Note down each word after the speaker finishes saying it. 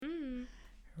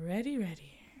Ready.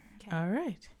 Okay. All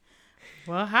right.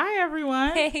 Well, hi,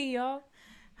 everyone. Hey, y'all.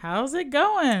 How's it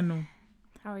going?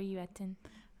 How are you, Etten?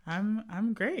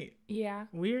 I'm great. Yeah.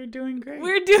 We're doing great.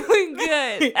 We're doing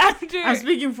good. I'm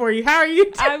speaking for you. How are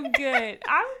you doing?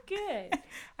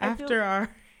 I'm good.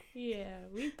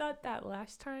 We thought that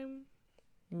last time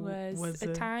was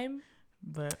a time.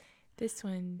 But this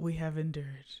one. we have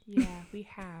endured. Yeah, we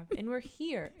have. And we're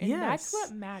here. And that's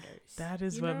what matters. That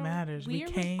is what matters. We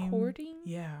came. Recording.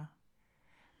 Yeah.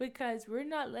 Because we're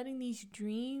not letting these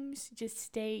dreams just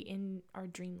stay in our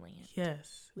dreamland.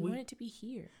 Yes. We want it to be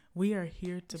here. We are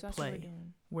here to that's play. What we're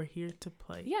doing. We're here to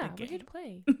play. Yeah, we're here to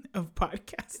play. Of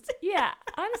podcasting. Yeah,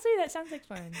 honestly, that sounds like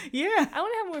fun. Yeah. I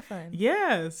want to have more fun.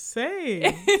 Yeah,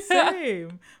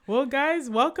 same. Well, guys,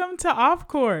 welcome to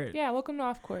OffCourt. Yeah, welcome to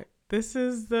OffCourt. This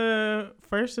is the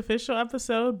first official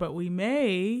episode, but we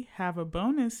may have a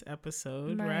bonus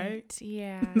episode, right?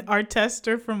 Yeah. Our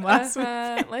tester from last week.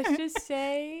 Let's just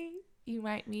say you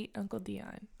might meet Uncle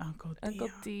Dion. Uncle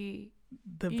D.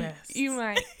 The best. You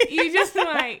might. You just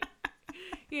might.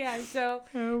 Yeah, so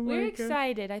we're God.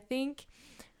 excited. I think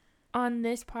on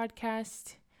this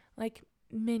podcast, like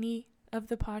many of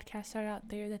the podcasts are out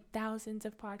there, the thousands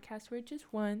of podcasts, we're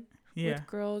just one with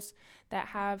girls that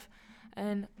have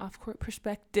an off-court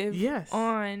perspective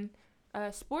on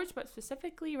sports, but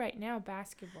specifically right now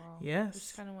basketball. Yes. Which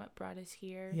is kind of what brought us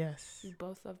here. Yes. We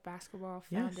both love basketball,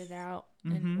 found it out,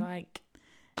 and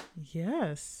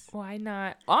yes. Why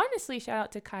not? Honestly, shout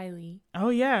out to Kylie. Oh,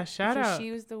 yeah. Shout out.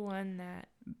 She was the one that...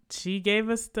 She gave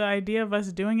us the idea of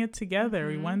us doing it together.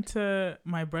 Mm-hmm. We went to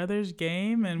my brother's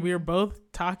game, and we were both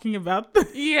talking about the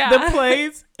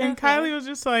plays. And Kylie was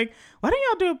just like, why don't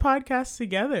y'all do a podcast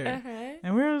together?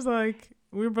 And we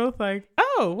were both like,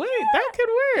 oh, wait, that could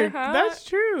work. That's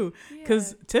true.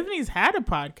 Because Tiffany's had a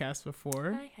podcast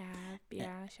before. I have.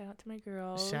 Yeah. Shout out to my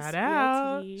girls. Shout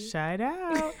out.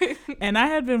 And I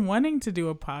had been wanting to do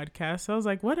a podcast. So I was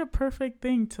like, what a perfect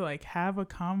thing to like have a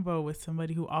combo with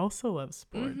somebody who also loves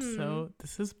sports. Mm-hmm. So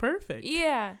this is perfect.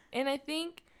 Yeah. And I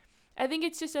think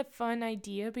it's just a fun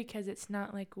idea because it's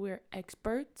not like we're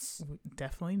experts.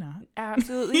 Definitely not.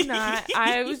 Absolutely not.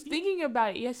 I was thinking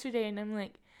about it yesterday and I'm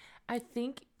like, I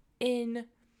think in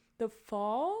the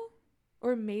fall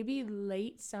or maybe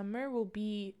late summer will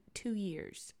be 2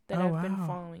 years that I've been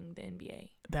following the NBA.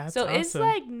 That's so awesome. It's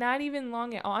like not even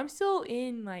long at all. I'm still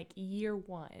in like year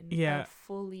one of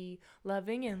fully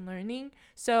loving and learning.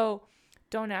 So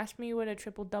don't ask me what a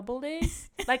triple double is.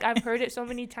 Like I've heard it so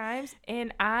many times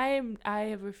and I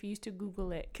have refused to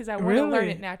Google it because I want to learn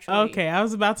it naturally. Okay, I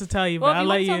was about to tell you, but I'll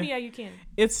let you. Tell me, yeah, you can.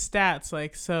 It's stats,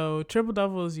 like so. Triple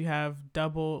doubles, you have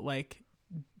double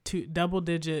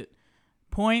digit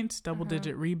points, double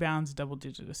digit rebounds, double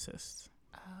digit assists.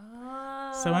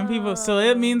 So when people,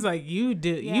 it means like you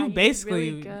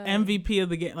basically really MVP of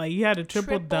the game. Like you had a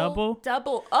triple double.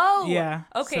 Oh, yeah.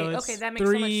 Okay, so that makes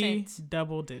so much sense.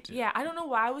 Double digit. Yeah, I don't know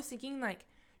why I was thinking like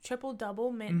triple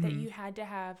double meant that you had to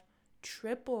have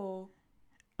triple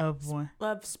of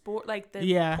sport, like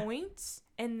the points,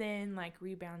 and then like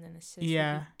rebound and assist.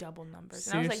 Yeah, double numbers.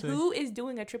 And Seriously. I was like, who is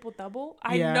doing a triple double?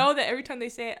 I know that every time they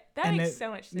say it, that makes so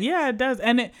much sense. Yeah, it does,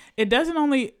 and it doesn't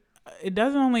only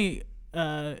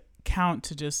count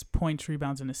to just points,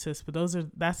 rebounds, and assists, but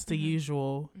that's the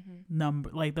usual number.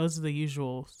 Like those are the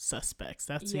usual suspects.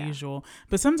 That's the usual.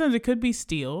 But sometimes it could be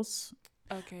steals.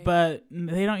 Okay. But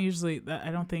they don't usually.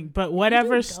 I don't think. But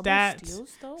whatever stats,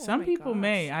 steals, some people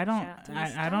may. I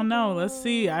don't know. Let's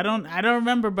see. I don't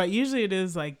remember. But usually it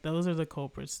is like those are the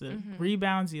culprits: the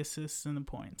rebounds, the assists, and the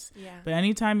points. Yeah. But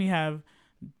anytime you have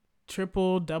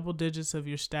double digits of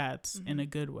your stats in a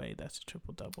good way, that's a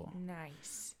triple double.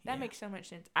 Nice. That makes so much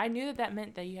sense. I knew that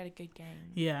meant that you had a good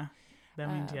game. Yeah, that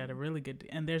means you had a really good.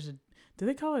 And there's a. Do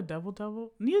they call it double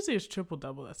double? Usually it's triple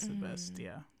double. That's the best.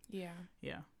 Yeah. Yeah.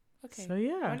 Okay. So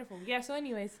yeah. Wonderful. Yeah. So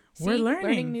anyways, we're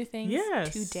learning new things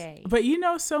today. But you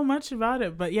know so much about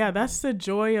it. But yeah, that's the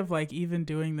joy of like even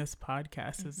doing this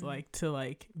podcast is like to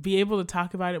like be able to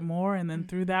talk about it more, and then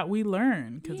through that we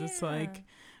learn because it's like.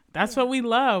 That's what we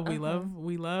love.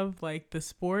 We love like the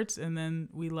sports, and then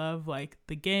we love like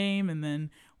the game, and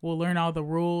then we'll learn all the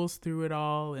rules through it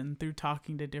all and through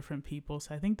talking to different people.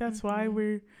 So I think that's why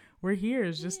we're here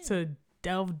is just to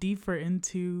delve deeper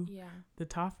into the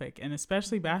topic, and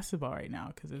especially basketball right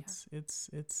now because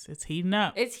it's heating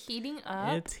up. It's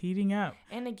heating up.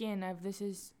 And again,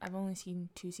 I've only seen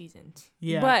 2 seasons.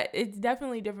 Yeah. But it's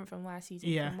definitely different from last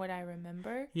season from what I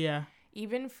remember. Yeah.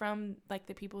 Even from like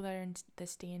the people that are in the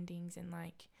standings and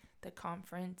like the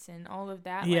conference and all of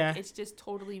that. Like, it's just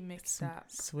totally mixed up.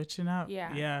 Switching up.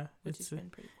 Yeah. Which has been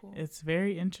pretty cool. It's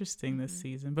very interesting this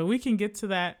season. But we can get to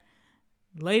that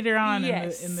later on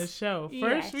in the show.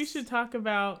 First, we should talk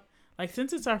about, like,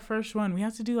 since it's our first one, we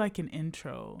have to do like an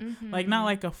intro, like not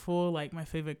like a full like my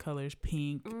favorite color is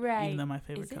pink, right? Even though my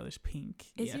favorite color is pink.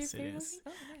 Yes, it is. Oh,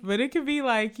 nice. But it could be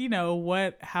like, you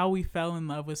know, how we fell in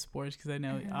love with sports, because I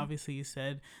know obviously you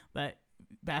said that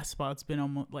basketball's been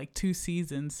almost like 2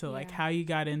 seasons, so like how you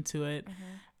got into it.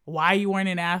 Why you weren't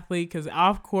an athlete, because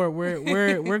off court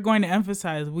we're going to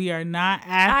emphasize we are not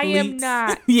athletes. I am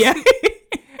not. Yeah.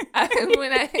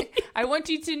 I want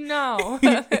you to know,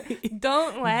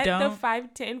 don't let the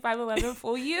 5'10", 5'11"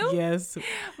 fool you. Yes.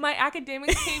 My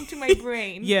academics came to my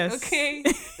brain. Yes. Okay.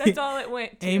 That's all it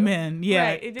went to. Amen. Yeah.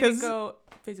 Right. It didn't go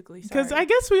physically. Because I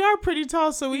guess we are pretty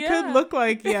tall, so we could look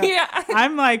like,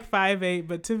 I'm like 5'8",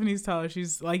 but Tiffany's taller.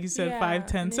 She's, like you said,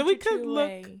 5'10", so we could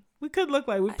look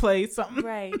like we play something.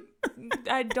 Right.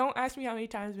 Don't ask me how many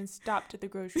times I've been stopped at the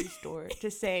grocery store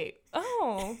to say,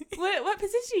 oh, what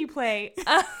position you play?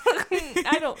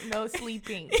 I don't know,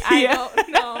 sleeping. I don't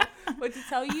know what to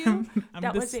tell you.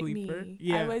 That wasn't sleeper. Me.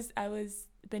 Yeah. I was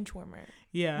bench warmer.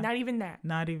 Yeah. Not even that.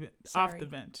 Not even. Sorry. Off the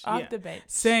bench. Off the bench.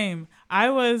 Same. I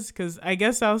was, because I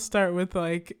guess I'll start with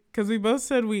like, because we both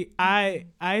said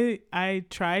I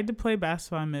tried to play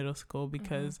basketball in middle school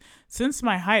because since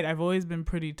my height, I've always been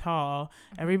pretty tall.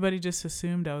 Everybody just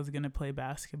assumed I was going to play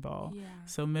basketball. Yeah.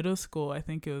 So middle school, I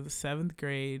think it was 7th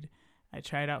grade, I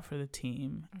tried out for the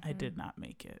team. I did not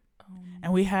make it.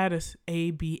 And we had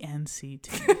A, B, and C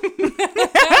team.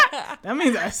 That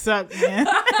means I suck, man.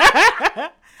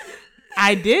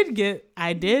 I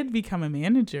did become a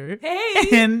manager. Hey.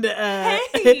 And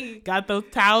got those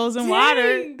towels and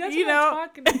water. That's what I'm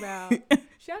talking about.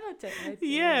 Shout out to Ed.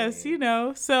 Yes, you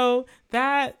know. So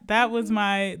that was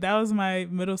my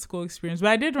middle school experience.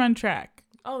 But I did run track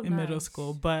in middle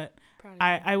school, but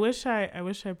I wish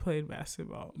I played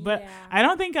basketball. But I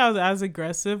don't think I was as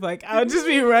aggressive. Like I would just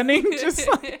be running just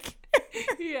like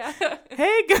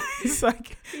hey guys,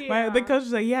 like the coach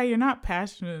was like, yeah, you're not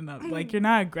passionate enough, like you're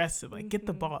not aggressive, like get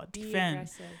the ball, defend.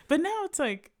 But now it's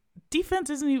like defense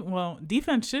isn't even,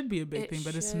 defense should be a big thing,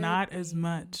 but it's not as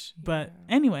much. But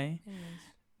anyway,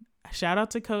 shout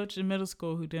out to coach in middle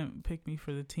school who didn't pick me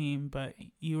for the team, but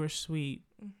you were sweet.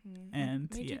 And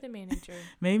made you the manager.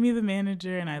 Made me the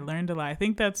manager, and I learned a lot. I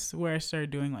think that's where I started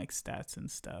doing like stats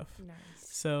and stuff. Nice.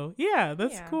 So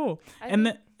that's cool.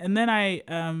 And then I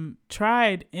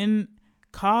tried in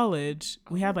college.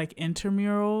 We had like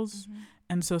intramurals,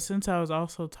 and so since I was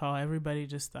also tall, everybody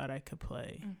just thought I could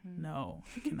play. No,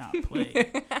 I cannot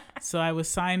play. So I was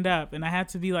signed up, and I had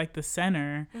to be like the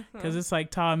center because it's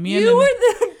like tall. You were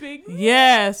the big.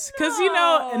 Yes, because you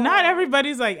know not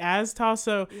everybody's like as tall.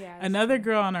 So another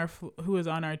girl who was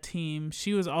on our team,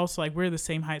 she was also like, we're the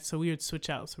same height, so we would switch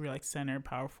out. So we were like center,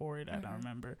 power forward. I don't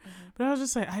remember, but I was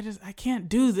just like, I can't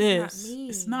do this.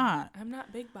 It's not. I'm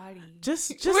not big body.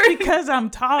 Just because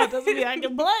I'm tall doesn't mean I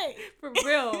can play. For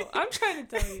real, I'm trying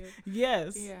to tell you.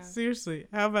 Yes. Yeah. Seriously.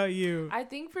 How about you? I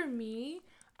think for me,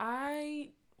 I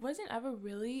wasn't ever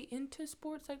really into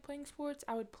sports, like playing sports.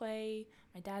 I would play.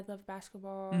 My dad loved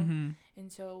basketball, and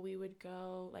so we would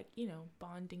go, like, you know,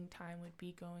 bonding time would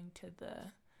be going to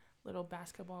the little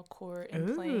basketball court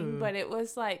and playing. But it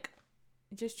was like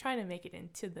just trying to make it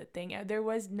into the thing. There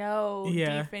was no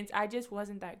defense. I just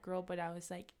wasn't that girl, but I was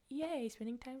like, yay,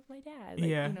 spending time with my dad. Like,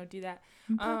 you know, do that.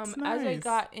 That's nice. As I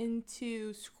got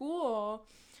into school,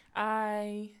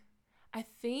 I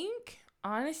think,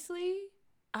 honestly,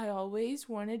 I always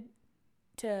wanted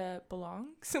to belong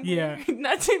somewhere.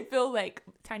 Not to feel like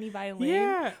tiny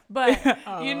violin, but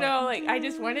you know, like I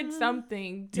just wanted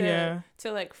something to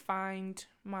like find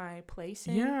my place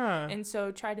in. And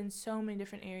so tried in so many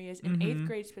different areas. In 8th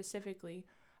grade specifically,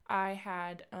 I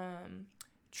had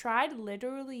tried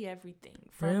literally everything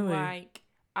from like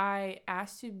I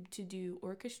asked to do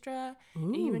orchestra,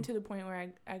 and even to the point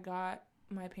where I got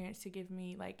my parents to get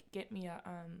me a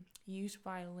used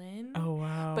violin. Oh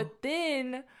wow. But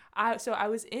then I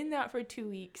was in that for 2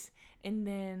 weeks, and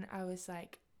then I was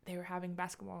like, they were having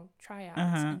basketball tryouts,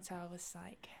 and so I was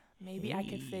like, maybe I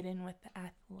could fit in with the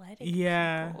athletic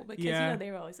people, because you know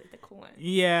they were always like the cool ones.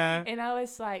 And I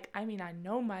was like, I mean, I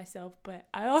know myself, but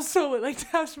I also would like to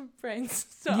have some friends,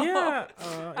 so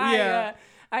I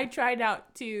tried out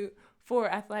for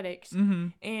athletics,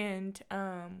 and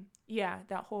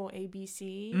that whole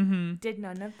ABC, did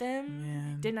none of them.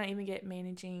 Man. Did not even get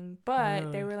managing,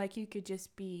 but they were like, you could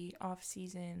just be off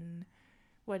season,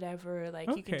 whatever,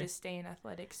 like you could just stay in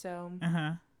athletics. So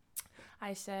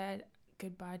I said,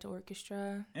 goodbye to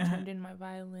orchestra, turned in my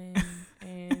violin,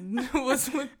 and was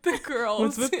with the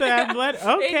girls. Was with the athletic.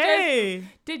 Okay.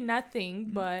 Did nothing,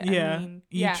 but yeah. I mean,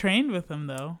 you trained with them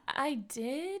though. I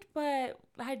did, but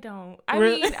I don't. I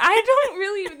mean, I don't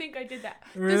really even think I did that.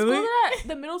 Really?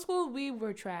 The middle school, we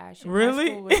were trash. And really?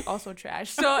 High school was also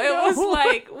trash. So it was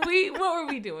like, what were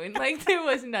we doing? Like, there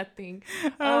was nothing.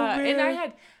 And I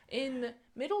had, in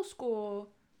middle school,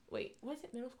 wait, was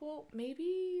it middle school?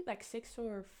 Maybe like 6th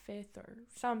or 5th or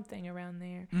something around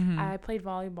there. Mm-hmm. I played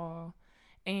volleyball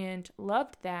and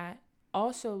loved that.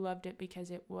 Also loved it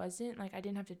because it wasn't like I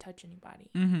didn't have to touch anybody.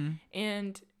 Mm-hmm.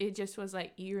 And it just was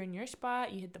like you're in your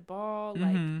spot, you hit the ball,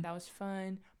 mm-hmm. like that was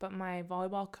fun. But my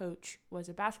volleyball coach was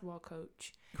a basketball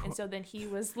coach. And so then he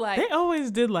was like, they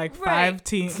always did like 5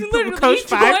 teams. Literally coach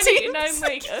 5 teams. And I'm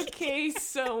like, okay,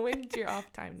 so when's your off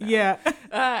time now? Yeah.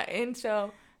 And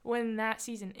so when that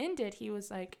season ended, he was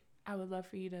like, I would love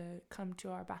for you to come to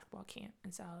our basketball camp.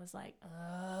 And so I was like,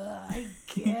 I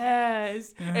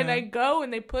guess. And I go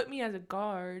and they put me as a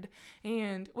guard,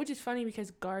 and which is funny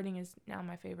because guarding is now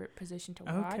my favorite position to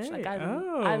watch. Okay. Like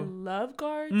I love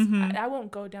guards. Mm-hmm. I won't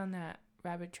go down that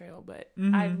rabbit trail, but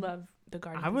mm-hmm. I love the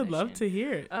guarding position. would love to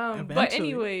hear it. But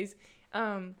anyways,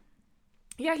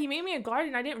 yeah, he made me a guard,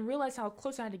 and I didn't realize how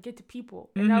close I had to get to people.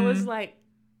 And mm-hmm. I was like,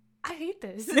 I hate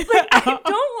this. Like, I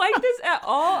don't like this at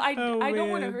all. I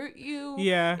don't want to hurt you.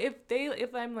 Yeah. If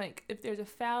there's a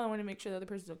foul, I want to make sure the other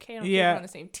person's okay. I don't yeah. care if we're on the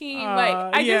same team.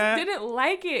 I just didn't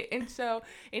like it. And so,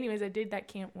 anyways, I did that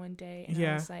camp one day, and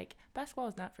I was like, basketball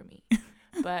is not for me.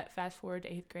 But fast forward to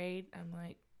 8th grade, I'm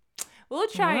like, we'll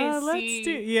try and see.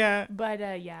 But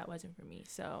yeah, it wasn't for me.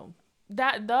 So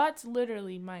that's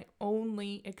literally my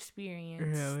only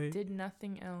experience. Really? Did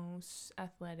nothing else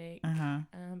athletic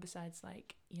besides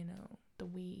like, you know, the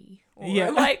Wii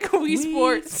or like Wii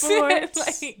Sports.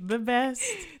 Like, the best.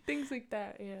 Things like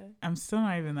that, yeah. I'm still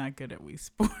not even that good at Wii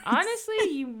Sports.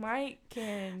 Honestly, you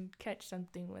can catch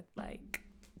something with like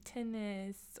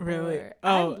tennis. Really? Or,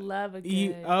 I love a good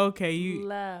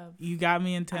you got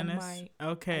me in tennis. I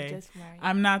okay. might.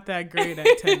 I'm not that great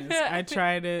at tennis. I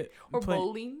tried it. Or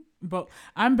bowling. But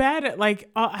I'm bad at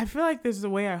like I feel like there's a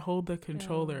way I hold the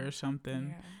controller or something.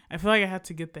 Yeah. I feel like I had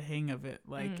to get the hang of it.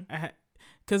 Like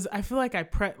because I feel like I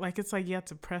press like it's like you have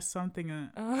to press something.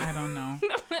 I don't know.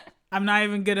 I'm not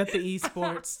even good at the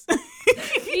esports.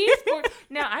 Esports.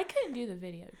 Now I couldn't do the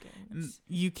video games.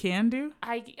 You can do?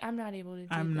 I'm not able to do.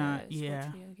 I'm the not.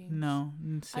 Yeah. Video games. No.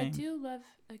 I do love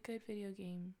a good video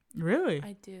game. Really?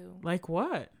 I do. Like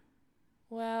what?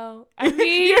 Well, I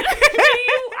mean,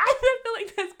 I feel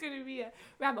like that's gonna be a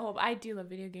rabbit hole. But I do love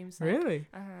video games. Like, really?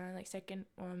 Like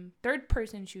third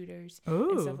person shooters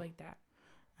and stuff like that.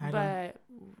 But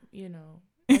you know,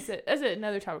 that's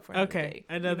another topic for another day.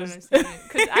 Another. Because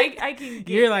I can.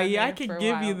 You're like I can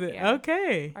give you the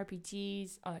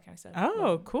RPGs, all that kind of stuff.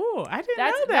 Oh, cool! I didn't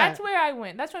know that. That's where I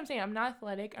went. That's what I'm saying. I'm not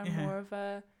athletic. I'm more of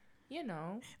a, you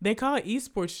know. They call it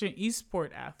esports.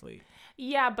 Esport athlete.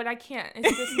 Yeah, but I can't.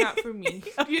 It's just not for me.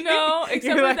 You know,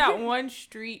 except for that one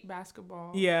street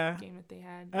basketball game that they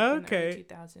had in the early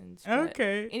 2000s.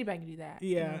 Okay. Anybody can do that. Yeah.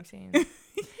 You know what I'm saying?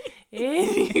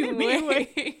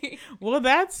 Anyway. Well,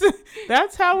 that's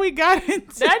how we got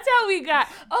into. That's how we got.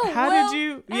 Oh, did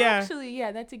you? Yeah. Actually,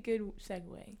 yeah, that's a good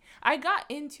segue. I got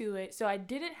into it, so I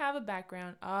didn't have a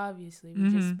background. Obviously, we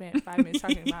just spent 5 minutes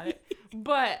talking about it.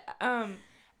 But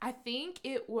I think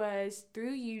it was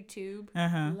through YouTube.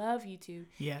 Love YouTube.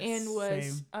 Yes. And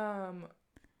was same.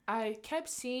 I kept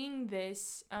seeing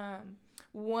this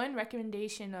one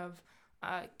recommendation of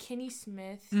Kenny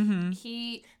Smith.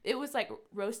 It was like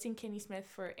roasting Kenny Smith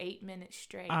for 8 minutes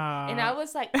straight, and I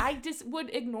was like, I just would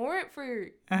ignore it for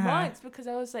months because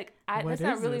I was like, that's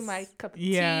not really my cup of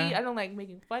tea. I don't like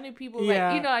making fun of people.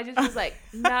 Like, you know, I just was like,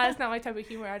 nah, it's not my type of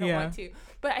humor. I don't want to.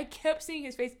 But I kept seeing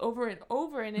his face over and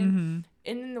over, and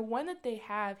then the one that they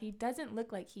have, he doesn't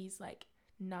look like he's like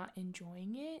not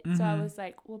enjoying it. So I was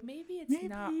like, well, maybe it's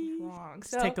not wrong.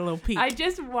 So take a little peek. I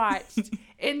just watched,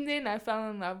 and then I fell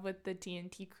in love with the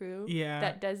TNT crew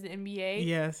that does the NBA.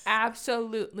 Yes.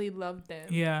 Absolutely loved them.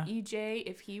 Yeah. EJ,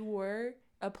 if he were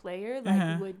a player,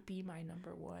 like would be my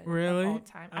number one really? Of all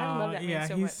time. I love that man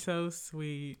so much. Yeah, he's so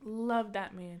sweet. Love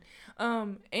that man.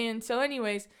 And so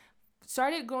anyways,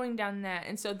 started going down that,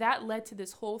 and so that led to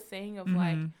this whole thing of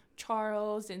like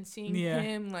Charles and seeing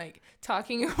him like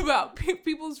talking about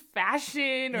people's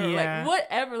fashion or like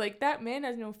whatever. Like, that man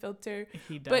has no filter.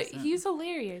 He doesn't. But he's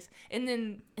hilarious. And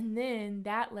then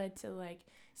that led to like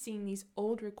seeing these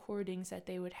old recordings that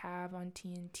they would have on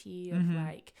TNT of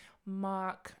like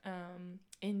mock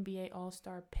NBA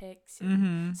All-Star picks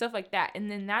and stuff like that. And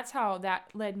then that's how that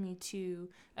led me to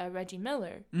Reggie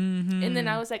Miller. And then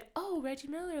I was like, oh, Reggie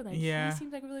Miller, like he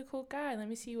seems like a really cool guy. Let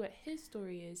me see what his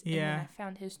story is. And then I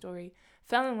found his story,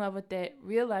 fell in love with it,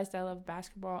 realized I love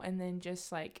basketball, and then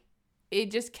just like it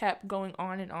just kept going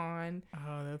on and on.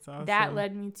 Oh, that's awesome. That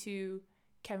led me to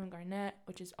Kevin Garnett,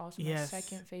 which is also my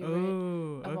second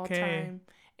favorite of all time.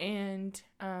 And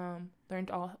learned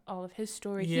all of his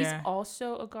story. He's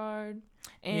also a guard.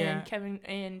 And Kevin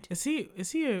and is he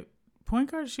a point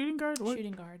guard, shooting guard? What?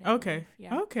 Shooting guard. Okay.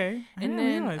 Yeah. Okay. I didn't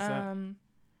realize that.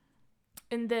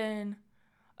 And then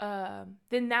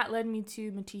that led me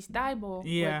to Matisse Thybulle,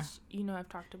 which I've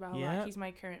talked about a lot. He's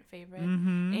my current favorite.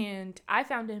 And I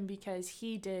found him because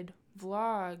he did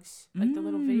vlogs, like the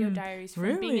little video diaries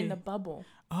from being in the bubble.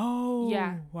 Oh,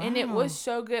 yeah. Wow. And it was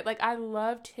so good. Like I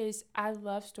love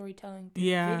storytelling through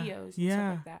videos and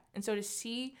stuff like that. And so to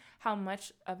see how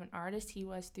much of an artist he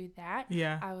was through that,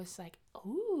 I was like,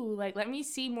 ooh, like let me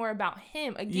see more about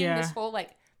him. Again, this whole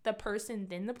like the person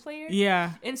then the player.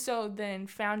 Yeah. And so then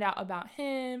found out about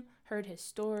him, heard his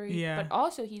story. Yeah. But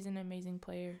also he's an amazing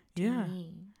player to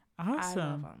me. Awesome. I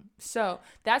love him. So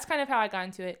that's kind of how I got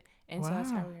into it. And so that's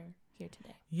how we're here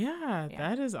today. Yeah,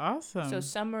 that is awesome. So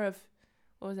summer of,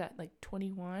 what was that, like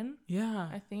 21? Yeah.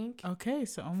 I think. Okay,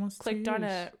 so almost clicked on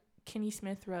a Kenny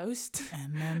Smith roast.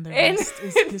 And then the rest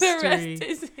is history. The rest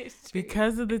is history.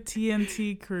 Because of the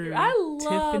TNT crew. I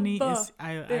love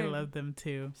I love them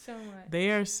too. So much.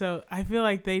 They are so, I feel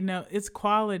like they know, it's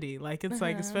quality. Like it's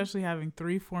like, especially having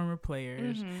 3 former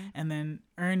players and then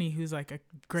Ernie, who's like a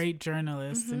great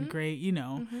journalist and great,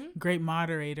 great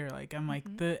moderator. Like I'm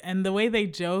like the way they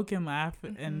joke and laugh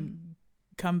and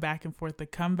come back and forth, the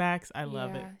comebacks, I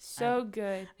love it. So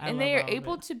good. And they are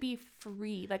able to be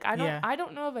free. Like I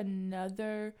don't know of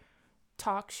another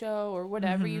talk show or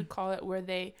whatever you call it where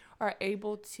they are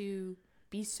able to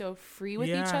be so free with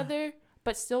each other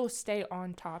but still stay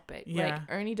on topic. Like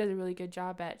Ernie does a really good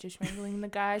job at just wrangling the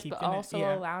guys but also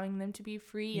allowing them to be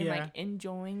free and like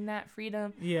enjoying that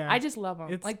freedom. I just love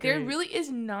them. It's like great. There really is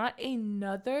not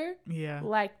another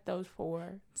like those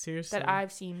 4 seriously that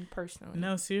I've seen personally.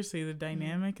 No, seriously, the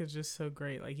dynamic is just so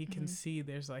great. Like you can see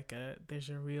there's a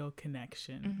real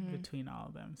connection between all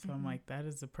of them. So I'm like, that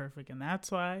is the perfect, and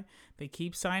that's why they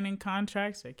keep signing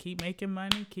contracts, they keep making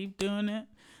money, keep doing it.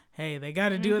 Hey, they got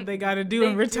to do what they got to do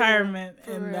in retirement,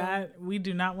 and real. That we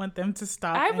do not want them to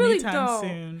stop anytime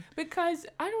soon. Because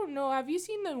I don't know, have you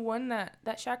seen the one that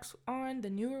Shaq's on, the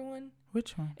newer one?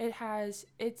 Which one?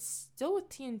 It's still with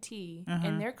TNT,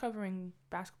 and they're covering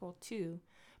basketball too.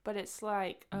 But it's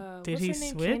like, did what's he her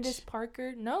name? switch? Candace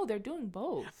Parker? No, they're doing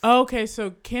both. Oh, okay,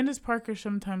 so Candace Parker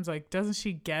sometimes like doesn't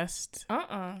she guest?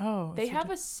 Oh, they have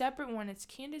a separate one. It's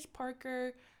Candace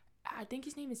Parker. I think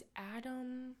his name is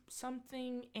Adam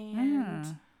something,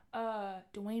 and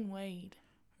Dwayne Wade.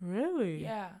 Really?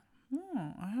 Yeah.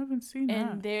 Oh, I haven't seen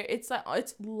that. And it's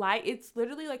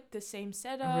literally like the same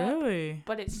setup. Really?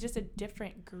 But it's just a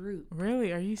different group.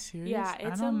 Really? Are you serious? Yeah,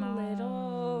 it's a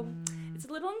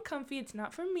little uncomfy. It's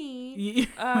not for me.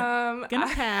 Gonna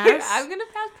pass. I'm gonna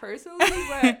pass personally,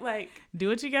 but like do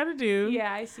what you gotta do.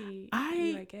 Yeah, I see.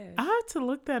 I guess I have to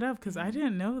look that up because I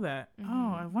didn't know that.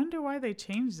 Oh, I wonder why they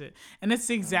changed it. And it's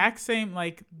the exact same.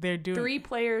 Like they're doing 3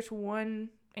 players, 1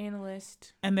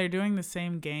 analyst, and they're doing the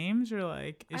same games, or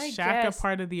like is Shaq a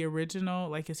part of the original?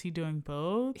 Like is he doing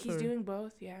both? He's doing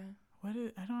both. Yeah. I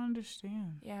don't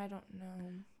understand. Yeah, I don't know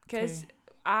because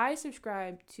I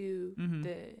subscribe to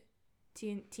the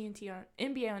TNT on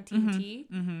NBA on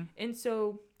TNT, and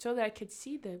so that I could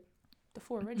see the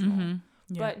 4 original.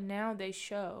 But now they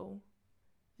show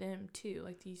them too,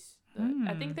 like these.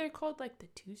 I think they're called like the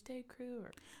Tuesday Crew,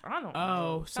 or I don't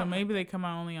know. Oh, so maybe they come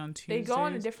out only on Tuesdays. They go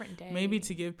on a different day. Maybe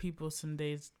to give people some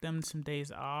days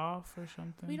off or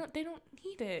something. They don't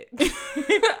need it.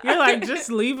 You're like,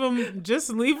 just leave them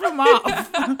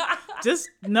off. Just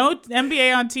no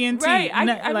NBA on TNT. Right. I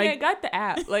mean, I got the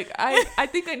app. Like I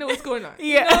think I know what's going on. Yeah.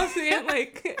 You know what I'm saying?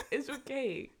 Like it's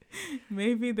okay.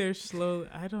 Maybe they're slow.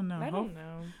 I don't know. I don't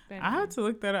know. I have to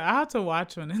look that up. I have to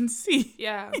watch one and see.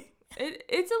 Yeah.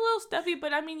 It's a little stuffy,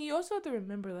 but I mean, you also have to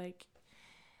remember, like,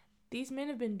 these men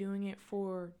have been doing it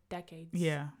for decades.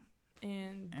 Yeah.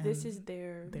 And this is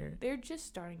they're just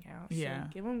starting out. Yeah. So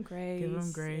give them grace. Give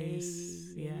them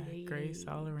grace. Yeah. Grace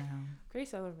all around.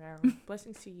 Grace all around.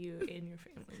 Blessings to you and your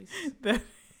families.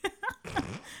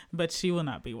 But she will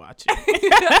not be watching.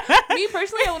 Me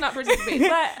personally, I will not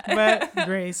participate. But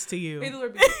grace to you. May the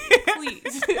Lord be with you,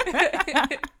 please.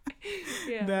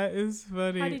 Yeah. That is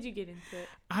funny. How did you get into it?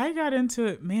 I got into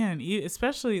it, man,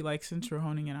 especially like since we're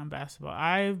honing in on basketball.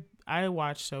 I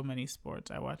watch so many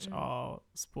sports. I watch all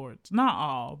sports. Not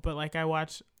all, but like I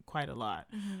watch quite a lot.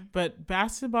 Mm-hmm. But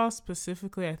basketball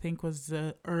specifically, I think was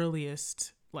the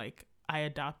earliest like I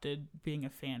adopted being a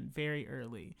fan very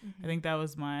early. Mm-hmm. I think I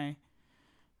was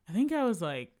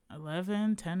like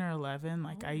 10 or 11.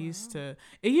 Like it used to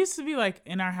be like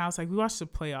in our house, like we watched the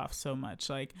playoffs so much.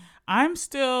 Like I'm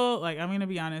still like, I'm going to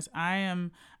be honest.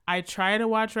 I try to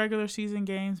watch regular season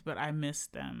games, but I miss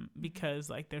them because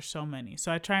like there's so many. So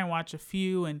I try and watch a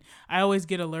few, and I always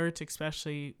get alerts,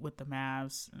 especially with the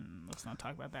Mavs. And let's not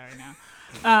talk about that right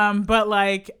now. But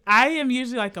like I am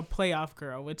usually like a playoff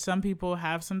girl, which some people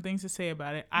have some things to say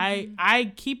about it. Mm-hmm.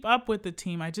 I keep up with the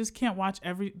team. I just can't watch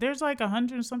there's like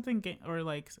 100 and something or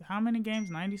like how many games?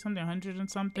 90 something, 100 and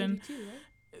something. 82, right?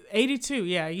 82,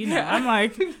 yeah, I'm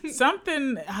like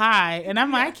something high, and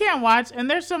I'm like I can't watch, and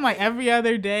there's some like every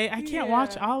other day I can't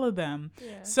watch all of them.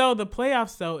 So the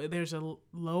playoffs though, there's a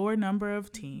lower number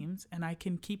of teams and I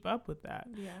can keep up with that.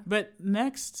 But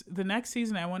the next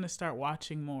season I want to start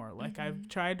watching more. Like I've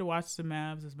tried to watch the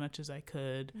Mavs as much as I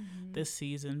could this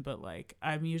season, but like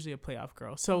I'm usually a playoff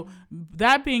girl. So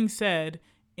that being said,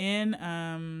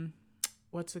 in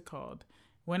what's it called,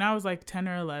 when I was like 10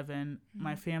 or 11,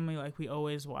 my family, like we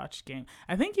always watched games.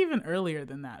 I think even earlier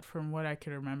than that, from what I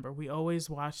can remember, we always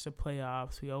watched the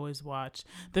playoffs. We always watched.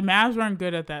 The Mavs weren't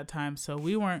good at that time, so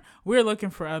we were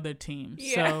looking for other teams.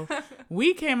 So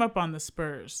we came up on the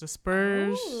Spurs. The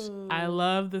Spurs, I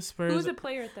love the Spurs. Who was a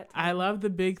player at that time? I love the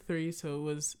big three, so it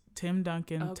was Tim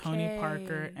Duncan, Tony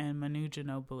Parker, and Manu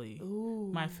Ginobili. Ooh.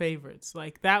 My favorites.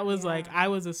 Like that was like I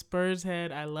was a Spurs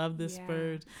head. I love the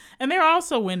Spurs, and they were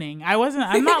also winning.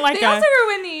 I'm not like they also were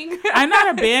winning. I'm not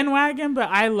a bandwagon, but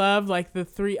I love like the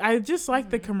three. I just like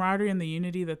the camaraderie and the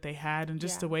unity that they had, and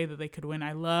just the way that they could win.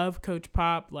 I love Coach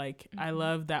Pop. Like I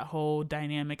love that whole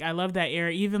dynamic. I love that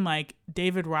era. Even like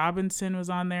David Robinson was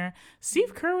on there.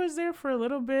 Steve Kerr was there for a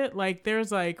little bit. Like there's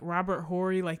like Robert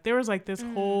Horry. Like there was like this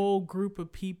whole group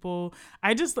of people.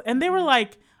 And they were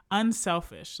like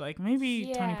unselfish. Like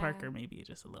maybe Tony Parker, maybe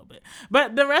just a little bit,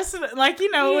 but the rest of it, like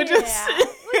we're just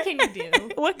what can you do?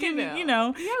 What can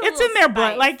it's in their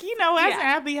blood. Like as an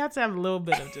athlete, you have to have a little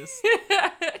bit of just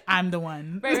I'm the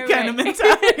one kind of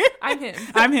mentality.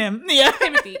 I'm him. Yeah,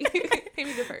 Timothy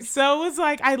the first. So it was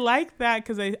like I like that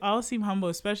because they all seem humble,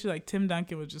 especially like Tim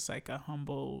Duncan was just like a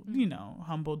humble,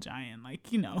 humble giant. Like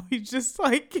he's just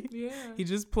like he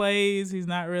just plays. He's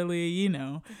not really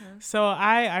So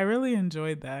I really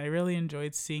enjoyed that. I really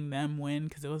enjoyed seeing them win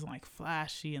because it wasn't like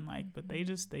flashy and like, but they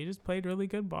just played really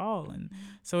good ball. And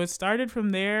so it started from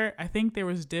there. I think there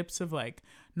was dips of like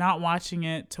not watching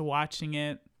it to watching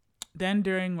it. Then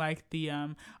during like the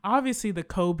obviously the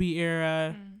Kobe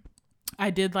era, I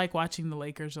did like watching the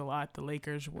Lakers a lot. The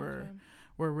Lakers were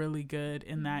really good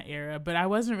in that era, but I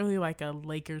wasn't really like a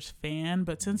Lakers fan.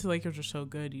 But since the Lakers were so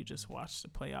good, you just watched the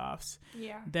playoffs.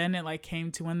 Yeah. Then it like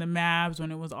came to when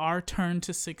it was our turn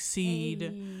to succeed.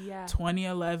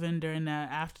 2011 during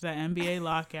after that NBA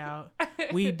lockout,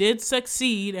 we did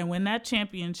succeed and win that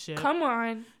championship. Come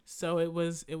on. So it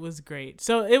was great.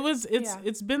 So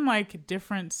it's been like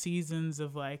different seasons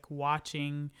of like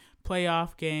watching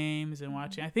playoff games and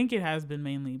watching. I think it has been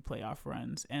mainly playoff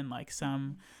runs and like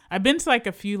some. I've been to like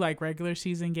a few like regular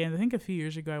season games. I think a few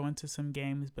years ago I went to some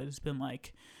games, but it's been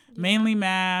like mainly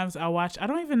Mavs. I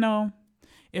don't even know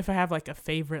if I have like a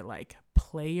favorite like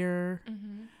player.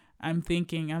 I'm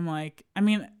like, I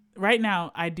mean, right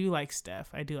now I do like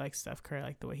Steph. I do like Steph Curry. I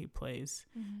like the way he plays.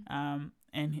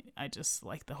 And I just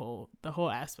like the whole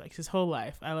aspect, his whole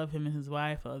life. I love him and his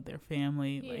wife. I love their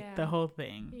family, like the whole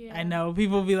thing. Yeah. I know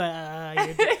people be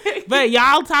like, but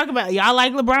y'all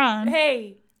like LeBron.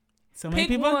 Hey, so many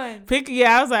people pick.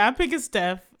 Yeah, I was like, I'm picking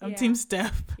Steph. I'm team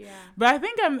Steph. Yeah. But I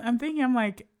think I'm thinking, I'm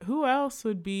like, who else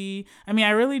would be? I mean,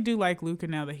 I really do like Luka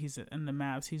now that he's in the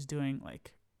Mavs. He's doing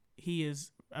like, he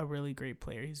is a really great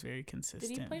player. He's very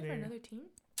consistent. Did he play for another team?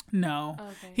 No,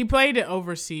 he played it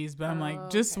overseas, but I'm like,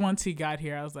 just once he got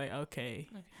here, I was like, okay.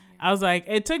 I was like,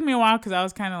 it took me a while because I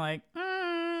was kind of like,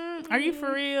 are you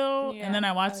for real? Yeah. And then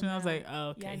I watched him and I was like, oh,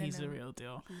 okay, he's the real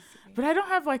deal. But I don't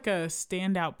have like a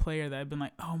standout player that I've been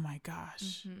like, oh my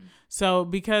gosh. So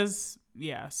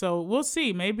so we'll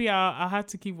see. Maybe I'll have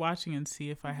to keep watching and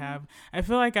see if I have. I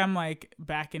feel like I'm like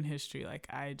back in history. Like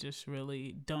I just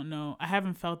really don't know. I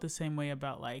haven't felt the same way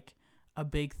about like a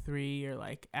big three or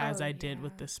like as I did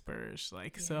with the Spurs.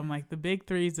 Like so I'm like the big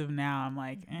threes of now. I'm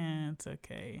like, it's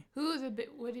okay.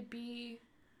 Would it be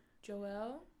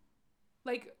Joel?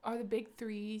 Like, are the big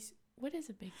threes What is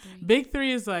a big three? Big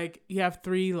three is like you have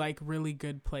three like really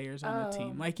good players on the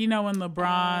team. Like, you know, when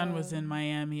LeBron was in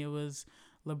Miami, it was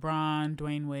LeBron,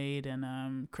 Dwayne Wade,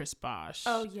 and Chris Bosh.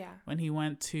 Oh, yeah. When he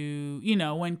went to, you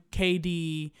know, when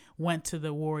KD went to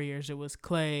the Warriors, it was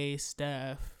Clay,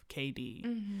 Steph, KD.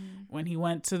 Mm-hmm. When he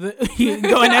went to the he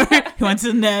went to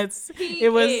the Nets.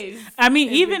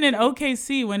 Even in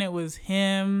OKC when it was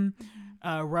him,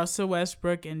 Russell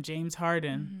Westbrook, and James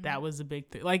Harden, that was a big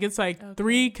thing. Like, it's like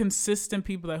three consistent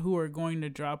people who are going to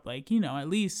drop, like, you know, at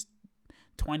least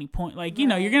 20 points. Like, you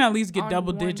know, you're going to at least get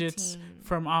double digits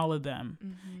from all of them,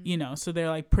 you know. So they're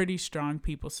like pretty strong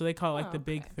people. So they call it like the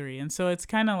big three. And so it's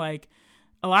kind of like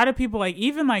a lot of people, like,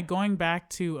 even like going back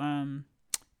to,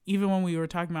 even when we were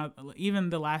talking about even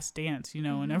The Last Dance, you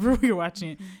know, whenever we were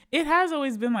watching it, it has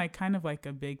always been like kind of like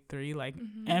a big three. Like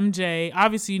MJ,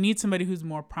 obviously you need somebody who's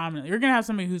more prominent. You're going to have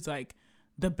somebody who's like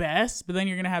the best, but then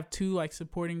you're going to have two like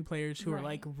supporting players who are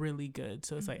like really good.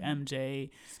 So it's like MJ,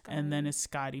 and then it's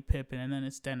Scottie Pippen, and then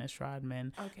it's Dennis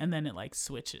Rodman, and then it like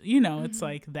switches. You know, it's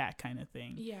like that kind of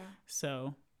thing. Yeah.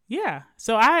 So, yeah.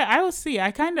 So I will see.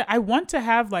 I want to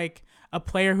have like a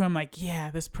player who I'm like, yeah,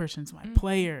 this person's my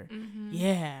player.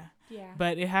 Yeah.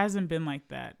 But it hasn't been like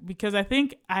that because I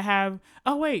think I have,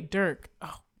 Dirk.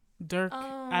 Dirk.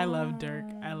 I love Dirk.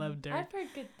 I've heard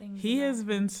good things. He has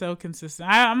been so consistent.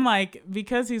 I'm like,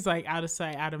 because he's like out of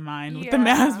sight, out of mind with the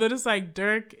Mavs, but it's like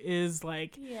Dirk is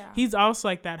like, he's also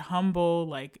like that humble,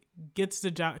 like gets the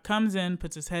job, comes in,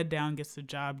 puts his head down, gets the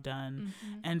job done.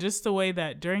 And just the way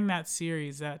that during that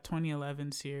series, that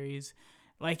 2011 series,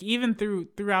 like even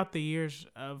throughout the years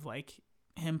of like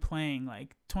him playing,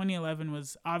 like 2011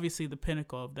 was obviously the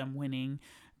pinnacle of them winning,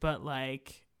 but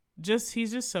like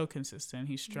he's just so consistent.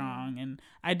 He's strong, and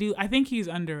I think he's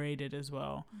underrated as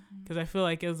well because I feel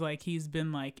like it was like he's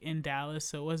been like in Dallas,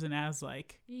 so it wasn't as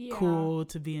like cool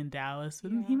to be in Dallas,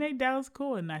 and he made Dallas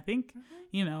cool, and I think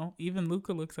you know even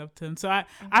Luka looks up to him. So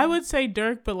I would say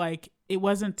Dirk, but like it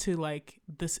wasn't to like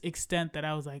this extent that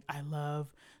I was like I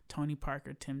love Tony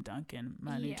Parker, Tim Duncan,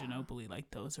 Manu Ginobili, like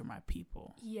those are my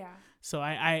people. Yeah. So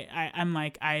I'm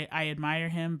like I admire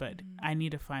him, but I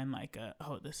need to find like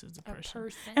this is the person.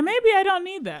 And maybe I don't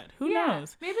need that. Who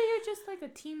knows? Maybe you're just like a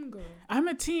team girl. I'm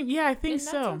a team. Yeah, I think and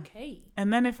so. That's okay.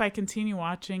 And then if I continue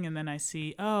watching and then I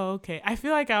see, I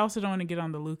feel like I also don't want to get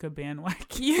on the Luka bandwagon.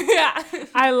 Yeah.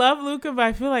 I love Luka, but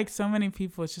I feel like so many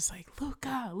people it's just like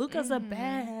Luka's the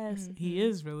best. He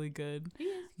is really good. He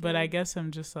is but I guess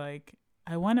I'm just like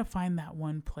I want to find that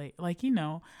one play. Like, you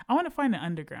know, I want to find an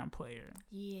underground player.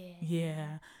 Yeah.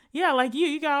 Yeah. Yeah, like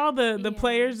you got all the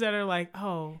players that are like,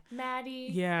 Maddie.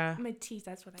 Yeah. Matisse,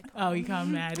 that's what I call him. You call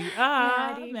him Maddie.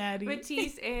 Maddie.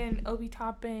 Matisse and Obi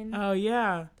Toppin. Oh,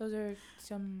 yeah. Those are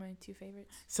some of my two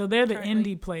favorites. So they're the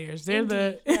indie players. They're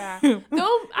Though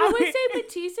I would say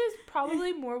Matisse is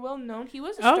probably more well known. He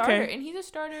was a starter, and he's a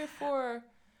starter for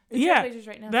the Trailblazers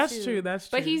right now, that's true. That's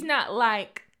true. But he's not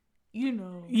like... You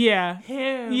know,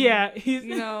 him. Yeah, he's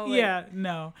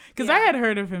no, because I had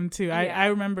heard of him too. I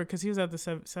remember because he was at the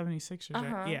 76ers.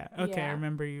 Right? Yeah, okay, I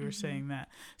remember you were saying that.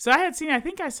 So I had seen. I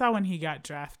think I saw when he got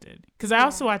drafted because I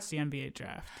also watched the NBA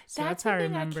draft. So that's how I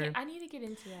remember. I need to get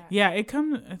into that. Yeah, it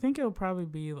comes. I think it'll probably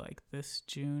be like this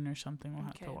June or something. We'll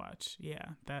have to watch. Yeah,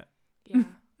 that. Yeah.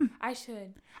 I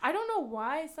should. I don't know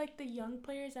why it's like the young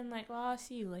players. I'm like, well, I'll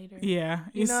see you later. Yeah,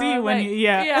 you see when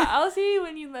I'll see you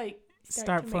when you like.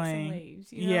 Start playing. Make some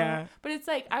waves, you know? Yeah. But it's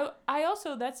like I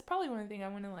also that's probably one thing I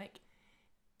want to like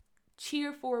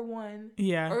cheer for one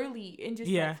early and just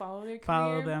like follow their career.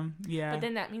 Follow them. Yeah. But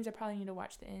then that means I probably need to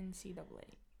watch the NCAA.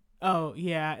 Oh,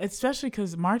 yeah. Especially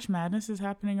because March Madness is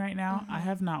happening right now. I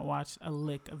have not watched a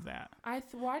lick of that. I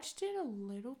watched it a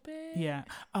little bit. Yeah.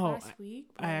 Last week.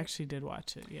 I actually did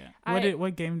watch it. Yeah.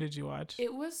 What game did you watch? I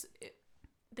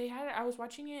was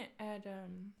watching it at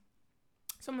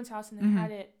someone's house and they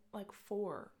had it like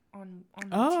 4 on the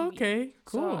TV. Okay,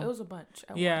 cool. So it was a bunch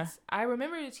at once. I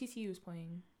remember the TCU was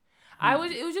playing.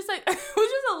 It was just like it was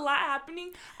just a lot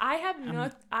happening.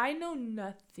 I know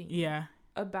nothing. Yeah.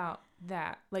 About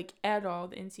that, like at all,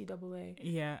 the NCAA.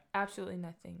 Yeah. Absolutely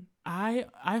nothing.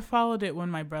 I followed it when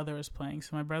my brother was playing.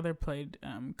 So my brother played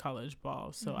college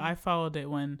ball. So I followed it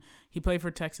when he played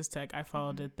for Texas Tech. I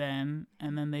followed it then,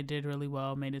 and then they did really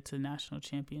well, made it to the national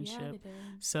championship. Yeah, they did.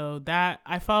 So that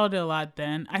I followed it a lot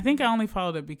then. I think I only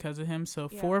followed it because of him. So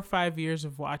 4 or 5 years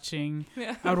of watching,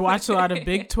 I would watch a lot of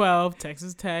Big 12,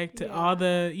 Texas Tech, to all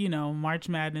the March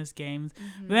Madness games.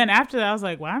 But then after that, I was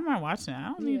like, why am I watching that? I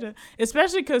don't need to,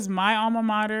 especially because my my alma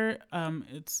mater.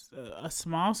 It's a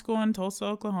small school in Tulsa,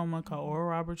 Oklahoma called Oral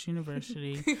Roberts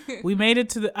University. We made it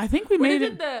to the. I think we made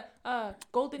it. The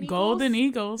Golden Eagles. Golden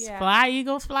Eagles, yeah. Fly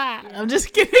Eagles, fly. Yeah. I'm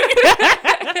just kidding.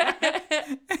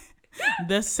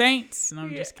 The Saints. No,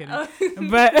 I'm just kidding.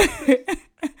 But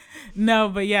no,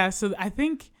 but yeah. So I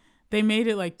think they made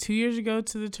it like 2 years ago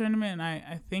to the tournament, and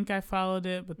I think I followed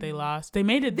it, but they lost. They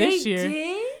made it this year.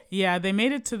 Did? Yeah, they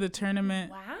made it to the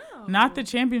tournament. Wow. Not the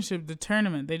championship, the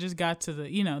tournament. They just got to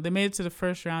the, they made it to the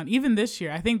first round. Even this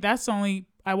year, I think that's only,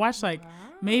 I watched like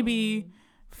maybe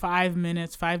 5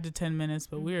 to 10 minutes,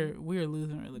 but we were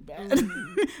losing really bad.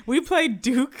 We played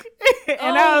Duke,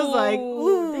 and I was like,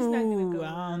 ooh,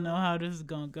 I don't know how this is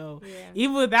going to go. Yeah.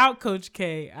 Even without Coach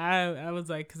K, I was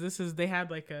like, because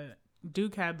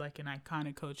Duke had like an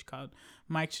iconic coach called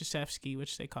Mike Krzyzewski,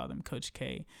 which they called him Coach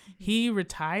K. Mm-hmm. He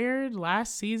retired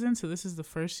last season, so this is the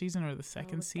first season or the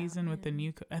second season with the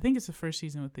new. I think it's the first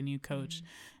season with the new coach,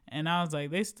 and I was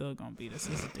like, they still gonna beat us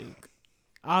as Duke.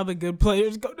 All the good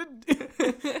players go to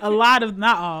a lot of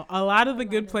the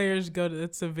good players go to.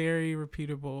 It's a very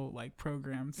reputable like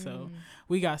program, so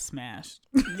we got smashed.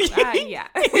 Yeah.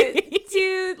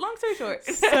 Dude, long story short.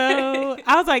 So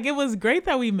I was like, it was great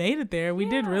that we made it there. We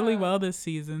did really well this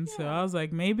season. Yeah. So I was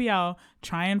like, maybe I'll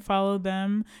try and follow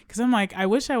them, because I'm like, I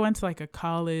wish I went to like a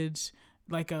college,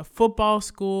 like a football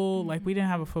school. Like we didn't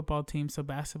have a football team, so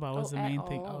basketball was the main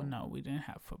thing. Oh no, we didn't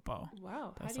have football.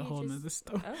 Wow, that's a whole nother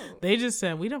story. Oh. They just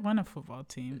said we don't want a football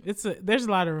team. There's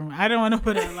a lot of rumors. I don't want to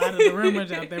put a lot of the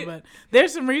rumors out there, but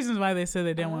there's some reasons why they said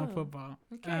they didn't want football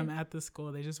at the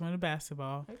school. They just wanted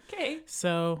basketball. Okay.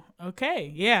 So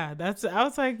yeah, I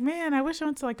was like, man, I wish I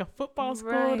went to like a football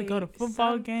school to go to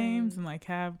football games and like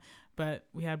have. But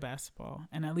we had basketball,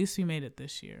 and at least we made it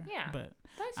this year. Yeah, but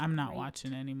I'm not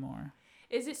watching anymore.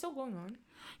 Is it still going on?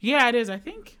 Yeah, it is. I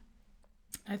think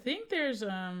there's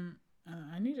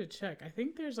I need to check. I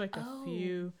think there's like a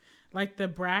few, like the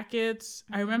brackets.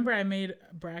 I remember I made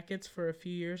brackets for a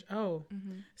few years.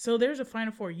 So there's a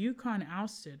Final Four. UConn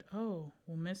ousted. We'll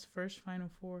miss first Final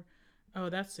Four. Oh,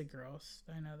 that's the girls.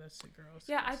 I know that's the girls.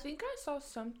 Yeah, I think I saw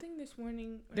something this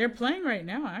morning. They're playing right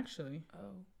now, actually.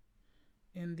 Oh.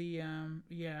 In the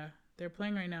they're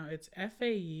playing right now. It's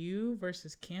FAU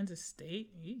versus Kansas State.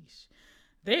 Yeesh.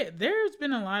 There's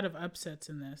been a lot of upsets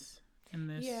in this.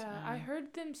 Yeah, I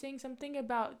heard them saying something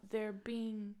about there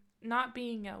not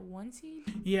being a 1 seed.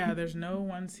 Yeah, there's no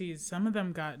 1 seed. Some of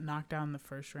them got knocked out in the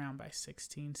first round by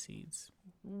 16 seeds.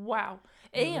 Wow.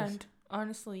 And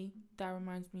honestly, that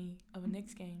reminds me of a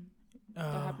Knicks game that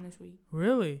happened this week.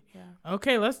 Really? Yeah.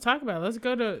 Okay, let's talk about it.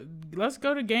 Let's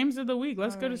go to games of the week.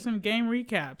 Let's go to some game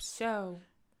recaps. So,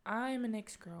 I'm a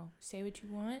Knicks girl. Say what you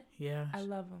want. Yeah. I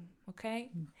love them. Okay.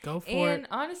 Go for it. And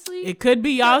honestly, it could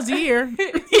be y'all's year.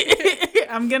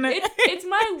 It's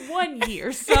my 1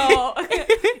 year, so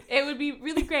it would be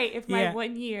really great if my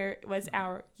 1 year was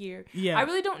our year. Yeah. I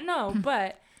really don't know,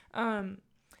 but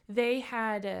they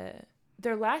had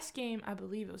their last game. I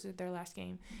believe it was their last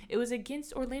game. It was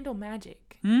against Orlando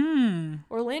Magic.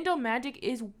 Orlando Magic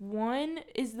is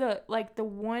the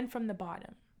one from the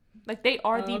bottom. Like they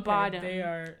are the bottom.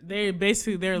 They're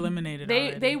eliminated.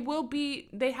 They will be.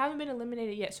 They haven't been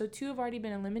eliminated yet. So 2 have already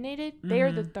been eliminated. They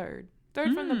are the third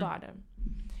from the bottom.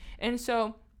 And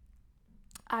so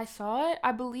I saw it.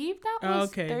 I believe that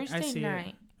was Thursday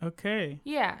night. It. Okay.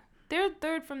 Yeah, they're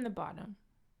third from the bottom,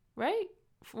 right?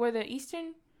 For the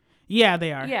Eastern. Yeah,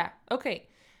 they are. Yeah. Okay.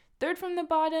 Third from the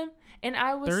bottom, and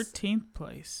I was 13th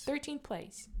place. 13th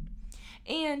place,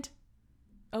 and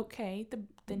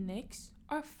the Knicks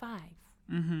are 5.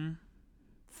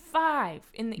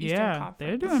 5 in the Eastern Conference.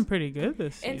 They're doing pretty good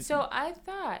this season. And so I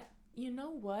thought, you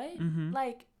know what?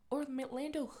 Like,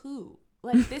 Orlando who?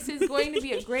 Like, this is going to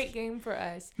be a great game for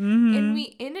us. And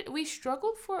we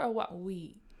struggled for a while.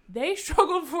 They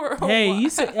struggled for a while. Hey,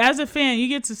 as a fan, you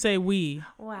get to say we.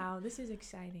 Wow, this is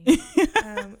exciting.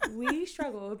 We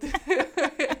struggled.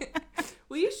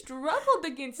 We struggled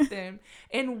against them.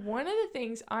 And one of the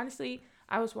things, honestly,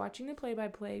 I was watching the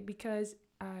play-by-play because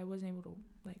I wasn't able to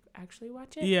actually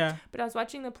watch it. Yeah. But I was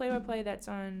watching the play-by-play that's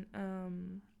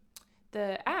on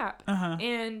the app,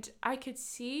 and I could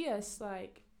see us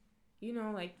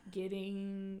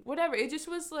getting whatever. It just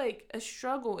was like a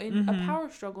struggle and a power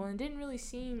struggle, and didn't really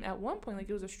seem at one point like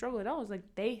it was a struggle at all. It was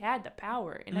like they had the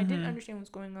power, and I didn't understand what's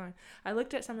going on. I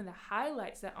looked at some of the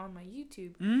highlights that on my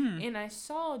YouTube, and I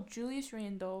saw Julius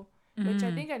Randle which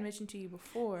I think I mentioned to you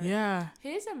before. Yeah.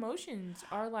 His emotions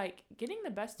are like getting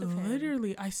the best of him.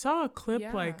 Literally. I saw a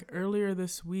clip like earlier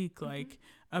this week, like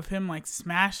of him like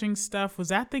smashing stuff. Was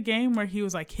that the game where he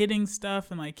was like hitting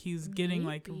stuff and like he's getting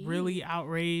like really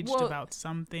outraged about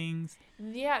some things?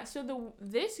 Yeah. So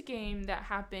this game that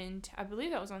happened, I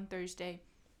believe that was on Thursday.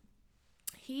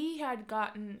 He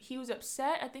was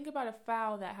upset, I think, about a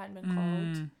foul that hadn't been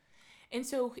called. And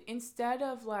so instead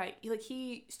of like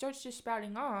he starts just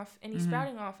spouting off, and he's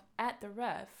spouting off at the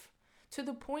ref to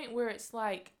the point where it's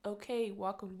like, okay,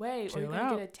 walk away, or you're going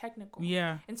to get a technical.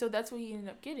 Yeah. And so that's what he ended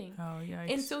up getting. Oh,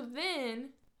 yikes. And so then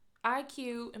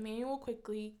Emmanuel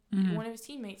quickly, one of his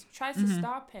teammates, tries to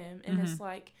stop him, and it's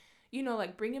like,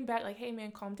 like bring him back, like, hey,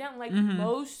 man, calm down, like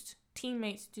most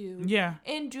teammates do. Yeah.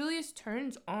 And Julius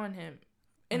turns on him.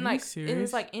 And it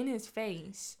was like in his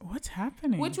face. What's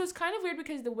happening? Which was kind of weird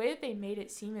because the way that they made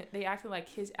it seem, they acted like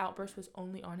his outburst was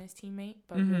only on his teammate,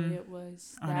 but really it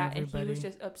was on that, everybody. And he was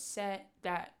just upset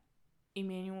that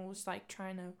Emmanuel was like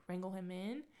trying to wrangle him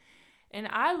in. And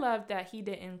I loved that he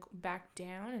didn't back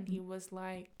down, and he was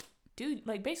like, dude,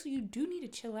 like basically you do need to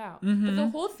chill out. But the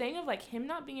whole thing of like him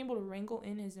not being able to wrangle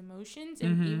in his emotions,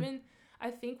 and even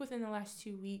I think within the last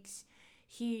 2 weeks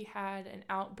he had an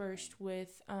outburst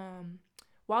with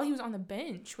while he was on the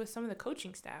bench with some of the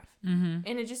coaching staff. And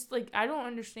it just, like, I don't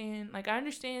understand. Like, I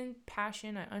understand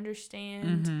passion. I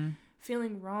understand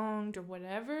feeling wronged or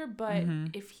whatever. But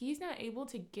if he's not able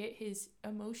to get his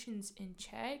emotions in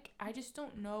check, I just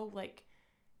don't know, like,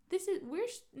 we're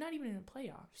not even in the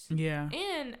playoffs. Yeah.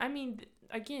 And, I mean,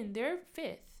 again, they're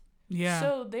 5th. Yeah.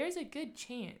 So there's a good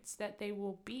chance that they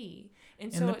will be.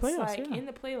 And so it's like in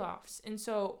the playoffs. And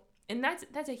so... And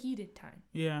that's a heated time.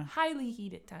 Yeah. Highly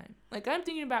heated time. Like, I'm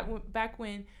thinking about back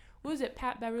when, what was it,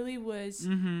 Pat Beverly was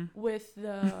with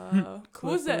the...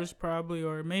 Clippers probably,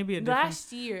 or maybe a different...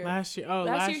 Last year. Oh,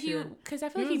 last year. Because I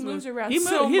feel like he moves around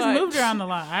so much. He's moved around a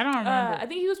lot. I don't remember. I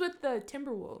think he was with the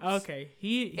Timberwolves. Okay.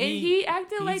 He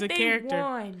acted like they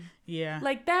won. Yeah.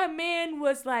 Like, that man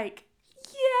was like,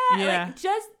 yeah.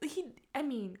 Like, I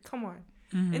mean, come on.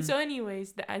 And so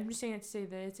anyways, I'm just saying it to say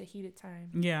that it's a heated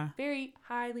time. Yeah. Very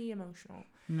highly emotional.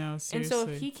 No, seriously. And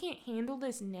so if he can't handle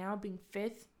this now, being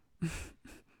 5th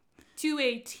to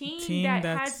a team that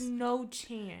has no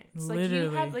chance. Literally.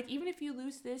 Like, you have, like, even if you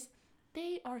lose this,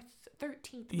 they are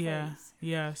 13th place.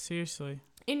 Yeah, seriously.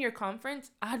 In your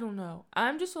conference, I don't know.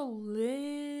 I'm just a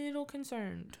little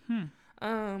concerned.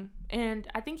 And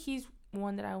I think he's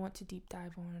one that I want to deep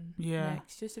dive on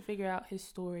next, just to figure out his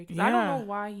story, because I don't know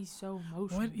why he's so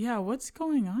emotional. What's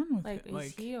going on with it? Like,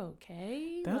 is he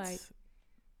okay?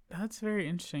 That's very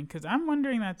interesting, because I'm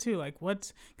wondering that too. Like,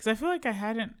 because I feel like I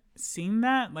hadn't seen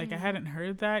that, like I hadn't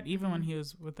heard that even when he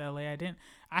was with LA.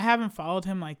 I haven't followed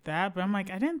him like that, but I'm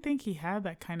like, I didn't think he had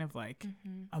that kind of like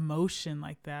emotion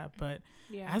like that. But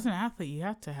as an athlete, you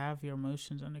have to have your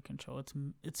emotions under control.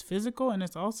 It's physical, and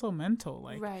it's also mental.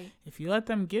 Like, if you let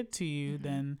them get to you,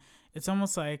 then it's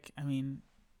almost like, I mean,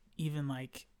 even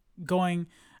like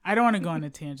I don't want to go on a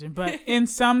tangent, but in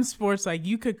some sports, like,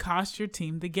 you could cost your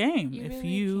team the game if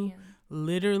you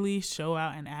literally show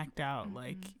out and act out.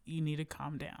 Like, you need to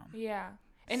calm down. Yeah.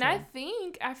 And I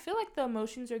feel like the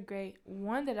emotions are great.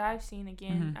 One that I've seen,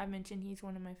 again, I mentioned he's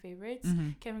one of my favorites,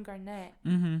 Kevin Garnett,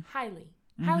 highly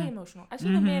emotional. I've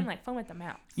seen the man like foam at the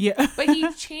mouth. Yeah. But he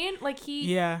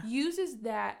uses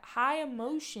that high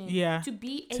emotion to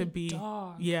be a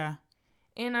dog. Yeah.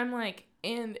 And I'm like,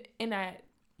 and I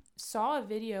saw a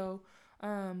video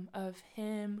of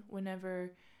him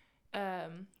whenever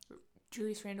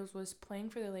Julius Randle was playing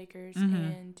for the Lakers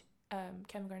and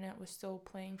Kevin Garnett was still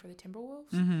playing for the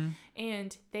Timberwolves,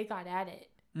 and they got at it,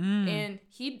 and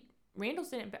Randle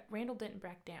didn't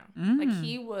back down. Like,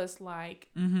 he was like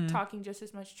talking just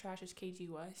as much trash as KG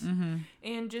was,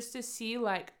 and just to see,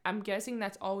 like, I'm guessing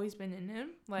that's always been in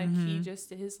him. Like, he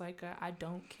just is like I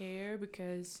don't care,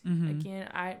 because again,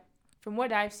 from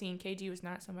what I've seen, KG was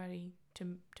not somebody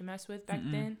to mess with back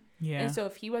then. Yeah. And so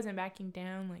if he wasn't backing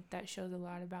down, like, that shows a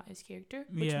lot about his character,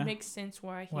 which makes sense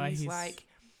why he's like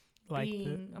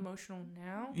being emotional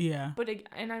now. Yeah. But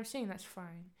and I'm saying that's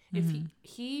fine. If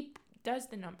he does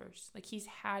the numbers, like, he's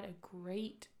had a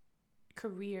great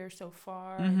career so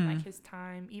far in like his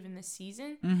time, even this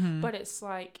season. But it's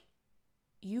like,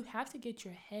 you have to get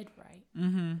your head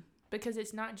right. Because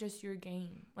it's not just your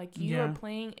game. Like, you are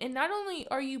playing, and not only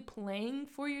are you playing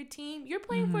for your team, you're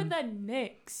playing for the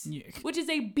Knicks, which is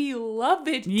a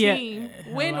beloved team,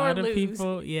 win or lose.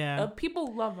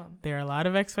 People love them. There are a lot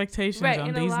of expectations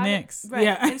on these Knicks.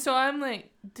 And so I'm like,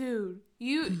 dude,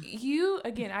 you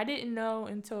again, I didn't know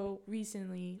until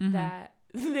recently that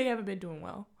they haven't been doing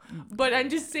well. But I'm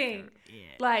just saying,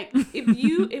 like,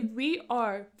 if we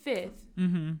are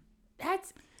 5th,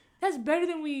 that's better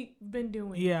than we've been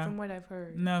doing from what I've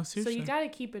heard. No, seriously. So you got to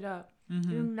keep it up.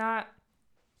 Do not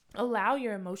allow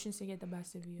your emotions to get the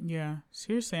best of you. Yeah,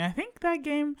 seriously. I think that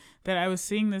game that I was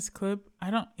seeing this clip,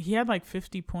 he had like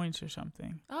 50 points or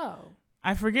something. Oh.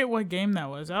 I forget what game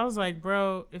that was. I was like,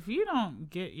 bro, if you don't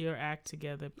get your act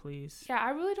together, please. Yeah,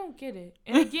 I really don't get it.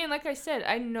 And again, like I said,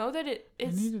 I know that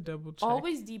it's I need to double check.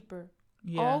 always deeper.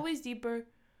 Yeah. Always deeper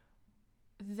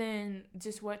than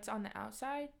just what's on the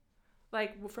outside.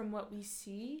 Like, from what we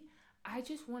see, I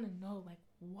just want to know, like,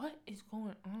 what is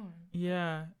going on?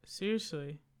 Yeah,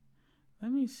 seriously.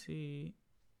 Let me see.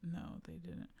 No, they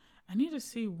didn't. I need to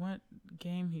see what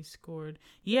game he scored.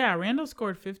 Yeah, Randall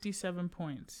scored 57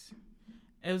 points.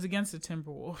 It was against the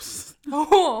Timberwolves.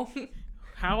 Oh.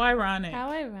 How ironic.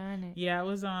 How ironic. Yeah, it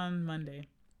was on Monday.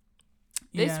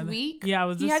 This week? Yeah, it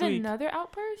was this week. He had another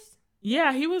outburst?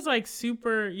 Yeah, he was like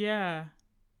super, yeah.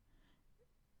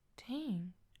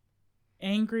 Dang.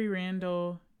 Angry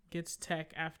Randall gets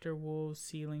tech after Wolves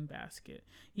ceiling basket.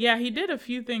 Yeah, he did a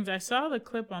few things. I saw the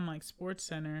clip on like Sports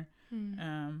Center.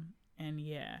 And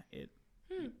yeah,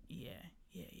 yeah.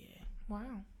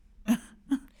 Wow.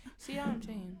 See what I'm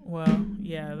saying? Well,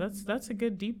 yeah, that's a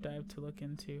good deep dive to look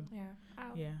into.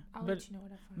 Yeah. I'll let you know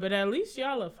what I find. But at least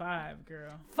y'all are 5,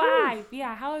 girl. 5. Woo.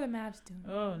 Yeah. How are the Mavs doing?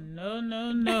 Oh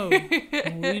no.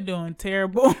 We doing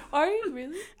terrible. Are you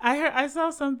really? I saw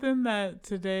something that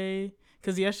today,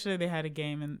 because yesterday they had a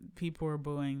game and people were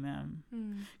booing them.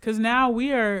 Because now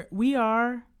we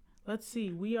are. Let's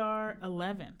see. We are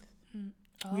 11th.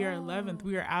 We are 11th.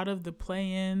 We are out of the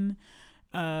play-in.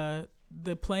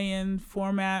 The play-in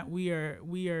format. We are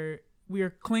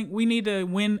clean. We need to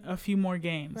win a few more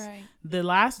games. Right. The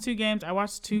last 2 games, I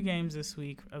watched 2 games this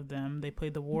week of them. They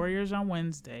played the Warriors on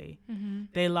Wednesday.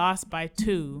 They lost by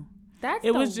 2.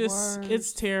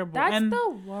 It's terrible. That's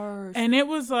the worst. And it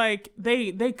was like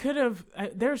they could have.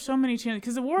 There are so many chances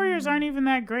because the Warriors aren't even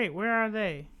that great. Where are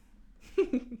they?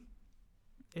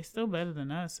 They're still better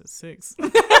than us at 6. Y'all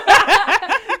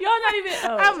not even.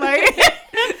 Oh. I was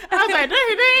like, they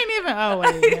ain't even. Oh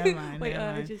wait, never mind.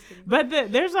 Wait, just kidding. But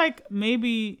there's like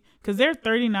maybe because they're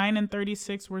 39 and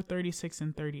 36, we're 36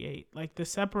 and 38. Like the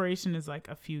separation is like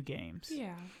a few games.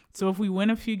 Yeah. So if we win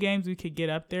a few games, we could get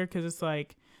up there because it's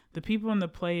like the people in the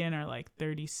play-in are like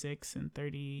 36 and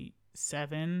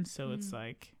 37. So it's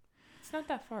like it's not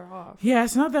that far off. Yeah,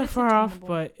 it's not that far off,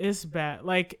 but it's bad.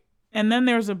 Like, and then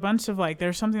there's a bunch of like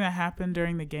there's something that happened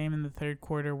during the game in the third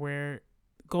quarter where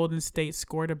Golden State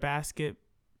scored a basket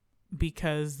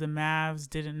because the Mavs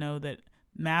didn't know that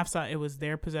Mavs thought it was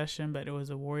their possession, but it was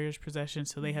a Warriors possession.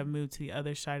 So they have moved to the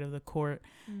other side of the court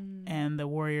and the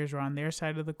Warriors were on their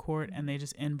side of the court and they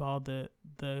just inballed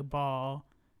the ball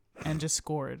and just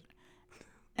scored.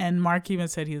 And Mark even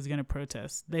said he was going to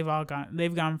protest. They've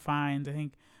gone fines. I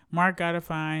think Mark got a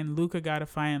fine. Luka got a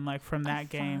fine like from that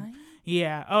game. Fine?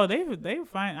 Yeah. Oh, they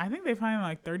fined. I think they fined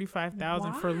like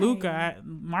 $35,000 for Luka.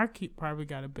 Mark probably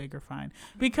got a bigger fine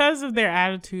because of their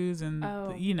attitudes and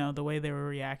the way they were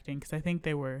reacting. Because I think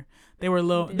they were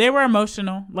low. They were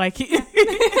emotional, like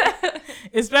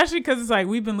especially because it's like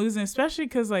we've been losing. Especially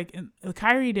because like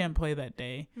Kyrie didn't play that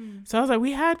day, so I was like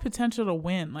we had potential to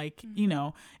win. Like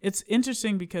it's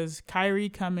interesting because Kyrie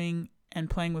coming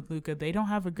and playing with Luka, they don't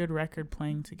have a good record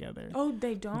playing together. Oh,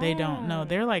 they don't. They don't. No,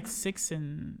 they're like 6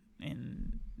 and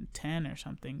 10 or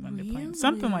something when they're playing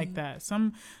something like that.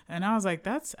 And I was like,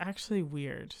 that's actually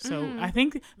weird. So I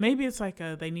think maybe it's like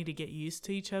they need to get used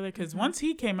to each other because once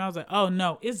he came, I was like, oh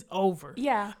no, it's over.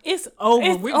 Yeah, it's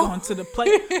over. We're going to the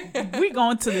play. We're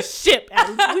going to the ship.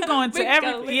 We're going to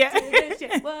everything. Yeah,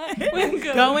 we're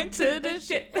going to the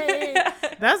ship.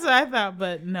 That's what I thought,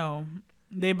 but no.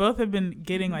 They both have been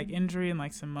getting like injury and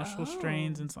like some muscle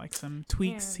strains and like some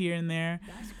tweaks here and there.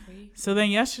 That's great. So then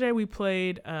yesterday we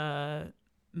played who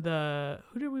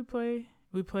did we play?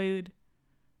 We played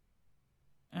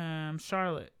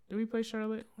Charlotte. Did we play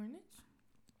Charlotte? Hornets?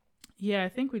 Yeah, I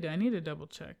think we did. I need to double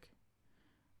check.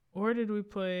 Or did we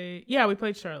play? Yeah, we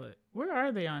played Charlotte. Where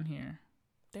are they on here?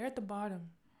 They're at the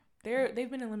bottom.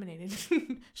 They've been eliminated.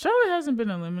 Charlotte hasn't been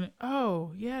eliminated.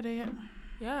 Oh, yeah, they have.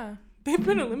 Yeah. They've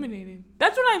been eliminated.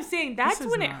 That's what I'm saying. That's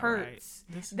when it hurts.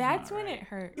 Right. That's when it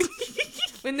hurts.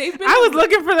 When they've been. I was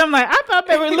looking for them like I thought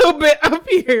they were a little bit up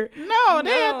here. No,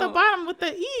 they're at the bottom with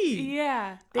the E.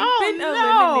 Yeah, they've been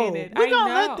eliminated. We're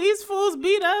gonna let these fools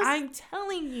beat us. I'm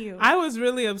telling you. I was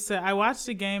really upset. I watched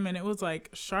the game and it was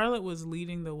like Charlotte was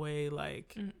leading the way.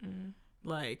 Like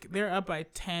Like, they're up by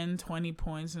 10, 20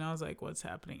 points, and I was like, what's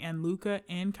happening? And Luka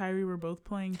and Kyrie were both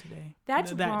playing today.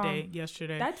 That day,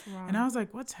 yesterday. That's wrong. And I was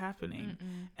like, what's happening?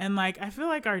 Mm-mm. And, like, I feel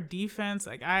like our defense,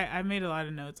 like, I made a lot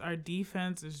of notes. Our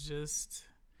defense is just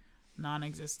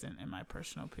non-existent, in my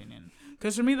personal opinion.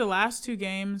 Because for me, the last two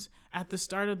games, at the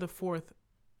start of the fourth,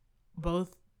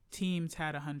 both teams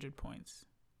had 100 points.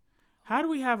 How do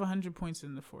we have 100 points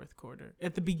in the fourth quarter?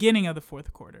 At the beginning of the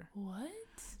fourth quarter. What?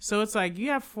 So it's like you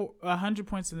have 100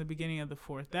 points in the beginning of the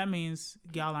fourth. That means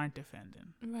y'all aren't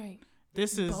defending. Right.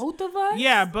 This is both of us?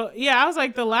 Yeah, but I was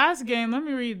like, the last game, let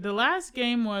me read. The last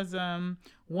game was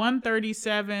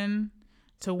 137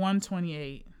 to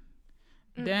 128.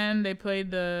 Then they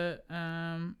played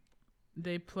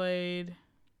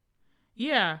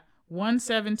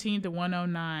 117 to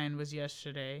 109 was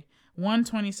yesterday.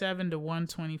 127 to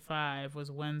 125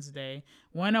 was Wednesday.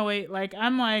 108, like,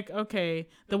 I'm like, okay,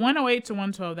 the 108 to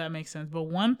 112, that makes sense. But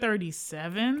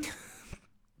 137?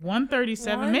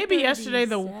 137. Maybe yesterday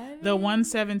the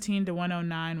 117 to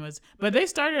 109 was, but they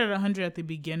started at 100 at the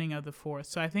beginning of the fourth.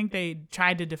 So I think they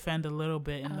tried to defend a little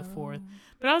bit in the fourth.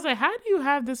 But I was like, how do you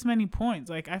have this many points?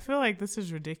 Like, I feel like this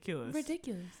is ridiculous.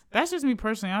 That's just me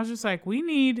personally. I was just like,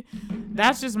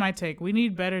 that's just my take. We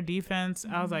need better defense.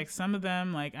 I was like, some of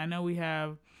them, like, I know we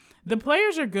have, the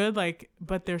players are good, like,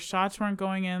 but their shots weren't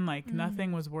going in. Like,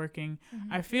 nothing was working.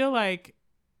 I feel like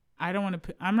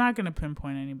I'm not going to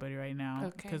pinpoint anybody right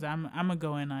now because I'm going to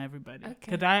go in on everybody.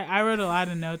 Because I wrote a lot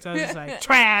of notes. I was just like,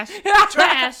 trash,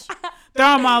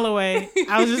 throw them all away.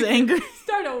 I was just angry.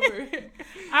 Start over.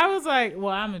 I was like,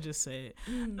 well, I'm going to just say it.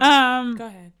 Go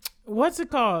ahead. What's it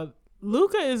called?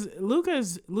 Luka is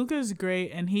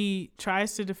great, and he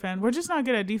tries to defend. We're just not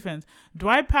good at defense.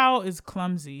 Dwight Powell is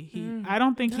clumsy. I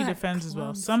don't think he defends as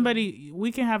well.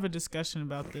 We can have a discussion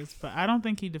about this, but I don't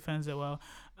think he defends it well.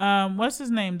 What's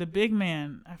his name? The big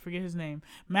man. I forget his name.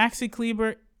 Maxi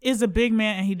Kleber is a big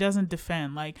man, and he doesn't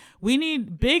defend. Like,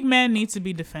 big men need to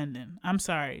be defending. I'm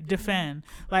sorry. Defend.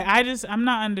 Like, I'm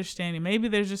not understanding. Maybe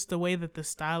there's just the way that the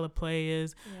style of play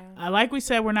is. Yeah. Like we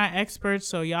said, we're not experts,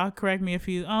 so y'all correct me if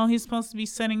he's supposed to be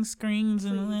setting screens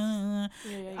and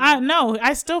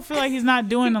I still feel like he's not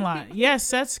doing a lot. Yes,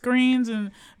 set screens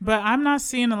but I'm not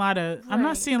seeing a lot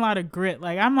of grit.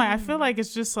 Like, I'm like, I feel like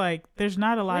it's just like there's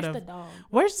not a lot of the dog?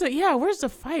 Where's the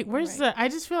fight? I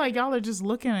just feel like y'all are just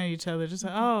looking at each other just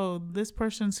like, oh, this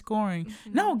person's scoring.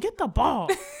 No, get the ball.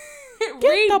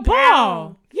 Get the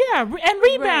ball. Yeah, and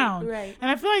rebound. Right. And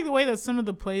I feel like the way that some of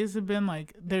the plays have been,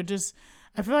 like, they're just,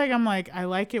 I feel like I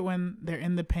like it when they're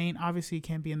in the paint. Obviously, you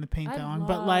can't be in the paint that long.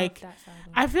 But, like,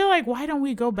 I feel like, why don't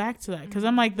we go back to that? Because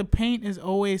I'm like, the paint is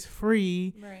always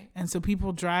free. Right. And so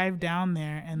people drive down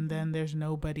there, and then there's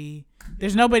nobody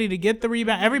to get the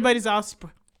rebound. Everybody's all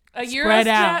spread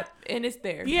out, and it's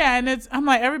there. Yeah, and I'm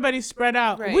like, everybody's spread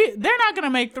out. Right. They're not gonna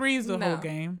make threes the whole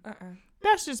game.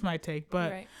 That's just my take.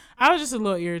 But I was just a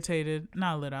little irritated.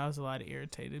 Not a little. I was a lot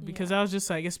irritated because I was just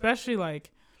like, especially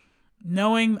like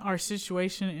knowing our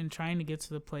situation and trying to get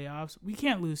to the playoffs, we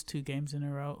can't lose 2 games in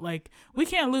a row. Like, we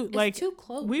can't lose. It's like, too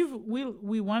close.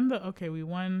 We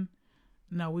won.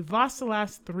 No, we've lost the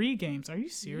last 3 games. Are you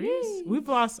serious? Yay. We've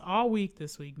lost all week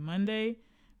this week. Monday,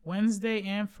 Wednesday,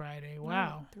 and Friday.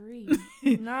 Wow. 3.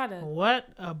 What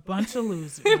a bunch of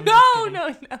losers.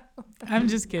 No. I'm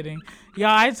just kidding. Y'all,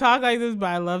 I talk like this, but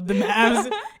I love the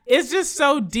Mavs. It's just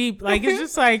so deep. Like, it's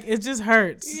just like, it just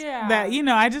hurts. Yeah. That,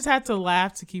 I just had to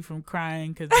laugh to keep from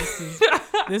crying because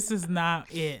this is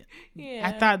not it. Yeah.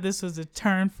 I thought this was a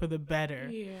turn for the better.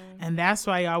 Yeah. And that's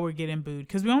why y'all were getting booed.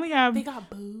 Because we only have... They got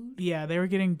booed? Yeah, they were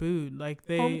getting booed. Like,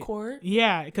 home court?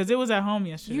 Yeah, because it was at home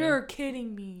yesterday. You're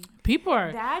kidding me. People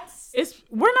are...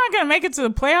 We're not going to make it to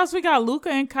the playoffs. We got Luka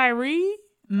and Kyrie.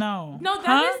 No,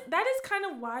 that is kind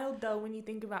of wild though when you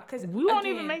think about, because we won't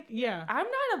even make. Yeah, I'm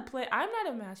not a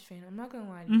Mavs fan. I'm not gonna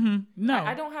lie to you. Mm-hmm. No,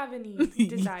 I don't have any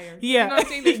desire. Yeah, you know what I'm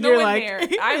saying? There's no one there.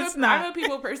 I'm a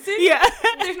people person. Yeah,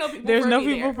 there's no people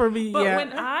there. For me. But yeah.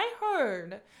 when I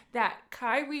heard that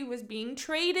Kyrie was being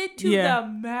traded to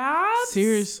the Mavs,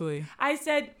 seriously, I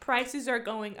said prices are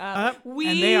going up.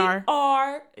 And they are.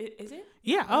 Is it?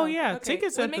 Yeah. Oh, yeah. Okay.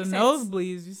 Tickets at the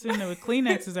nosebleeds. You sitting there with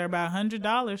Kleenexes are about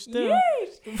 $100 still. Yeah.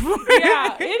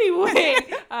 Anyway,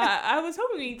 I was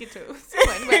hoping we'd get to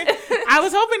someone, but I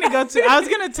was hoping to go to. I was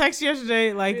gonna text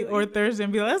yesterday, or Thursday,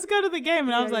 and be like, "Let's go to the game."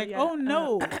 And I was like, "Oh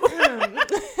no."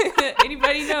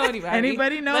 Anybody know anybody?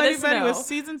 Anybody know anybody with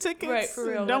season tickets? Right, for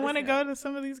real. Don't want to go to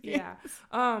some of these games.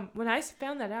 Yeah. When I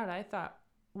found that out, I thought,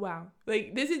 wow,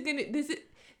 like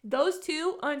those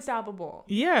two unstoppable.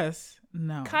 Yes.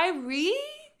 No. Kyrie?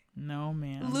 No,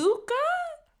 man. Luka?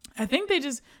 I think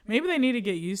maybe they need to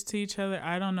get used to each other.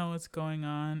 I don't know what's going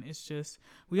on. It's just,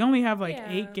 we only have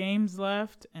 8 games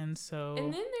left. And so.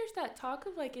 And then there's that talk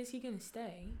of is he going to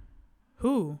stay?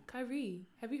 Who? Kyrie.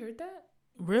 Have you heard that?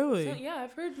 Really? So, yeah,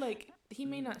 I've heard he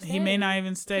may not stay. He may not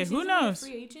even stay. Who knows? He's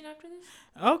a free agent after this?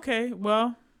 Okay.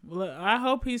 Well, I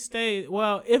hope he stays.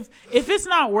 Well, if it's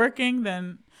not working,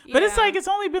 then. Yeah. But it's it's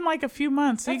only been a few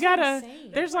months. So you gotta,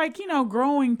 there's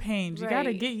growing pains. You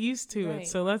gotta get used to it.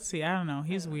 So let's see. I don't know.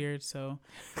 He's weird. So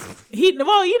he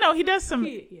does some,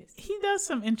 he does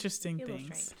some interesting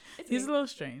things. He's a little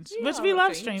strange, which we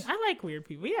love strange. I like weird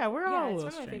people. Yeah, we're all a little strange.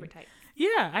 It's one of my favorite types.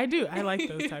 Yeah, I do. I like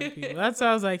those type of people. That's why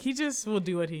I was like, he just will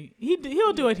do what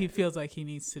he'll do what he feels like he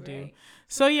needs to do.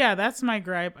 So yeah, that's my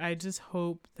gripe. I just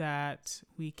hope that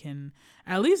we can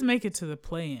at least make it to the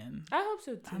play-in. I hope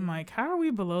so too. I'm like, how are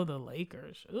we below the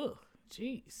Lakers? Ugh,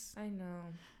 jeez. I know.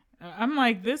 I'm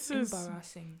like, this is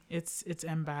embarrassing. It's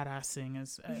embarrassing.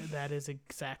 That is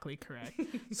exactly correct.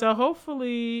 So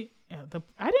hopefully, I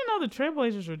didn't know the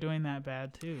Trailblazers were doing that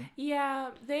bad too.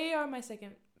 Yeah, they are my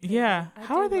second. Yeah.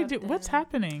 How are they doing? What's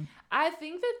happening? I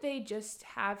think that they just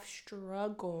have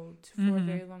struggled for a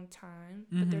very long time,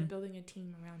 but they're building a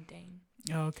team around Dame.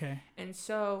 Oh, okay. And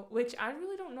so, which I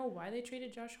really don't know why they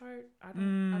traded Josh Hart. I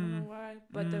don't know why,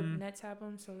 but the Nets have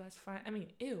him, so that's fine. I mean,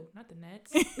 ew, not the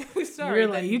Nets. Sorry, you're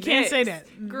like, you Knicks. Can't say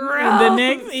that. Girl. The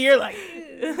Knicks. You're like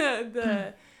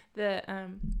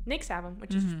the Knicks have him,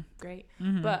 which is great.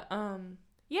 But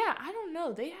yeah, I don't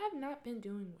know. They have not been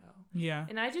doing well. Yeah.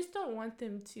 And I just don't want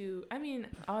them to. I mean,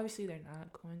 obviously they're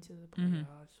not going to the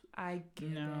playoffs. I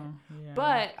get it. Yeah.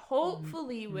 But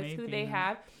hopefully with who they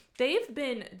have,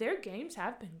 their games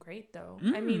have been great though.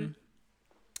 I mean,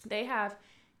 they have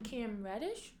Cam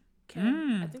Reddish.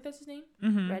 I think that's his name.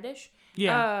 Reddish.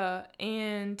 Yeah.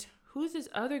 And who's this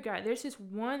other guy? There's this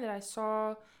one that I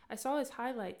saw his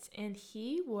highlights and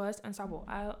he was unstoppable.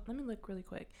 Let me look really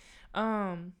quick.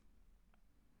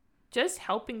 Just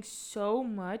helping so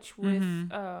much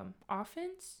with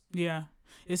offense. Yeah.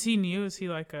 Is he new? Is he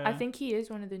I think he is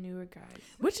one of the newer guys.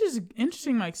 Which is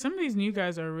interesting. Some of these new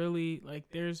guys are really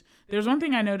there's one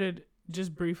thing I noted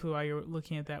just briefly while you're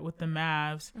looking at that with the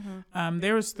Mavs.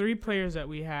 There was 3 players that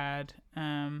we had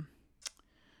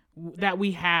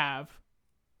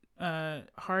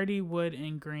Hardy, Wood,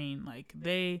 and Green. I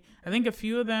think a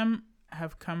few of them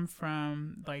have come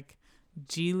from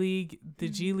G League, the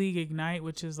G League Ignite,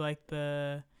 which is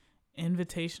the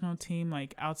invitational team.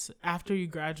 After you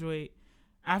graduate,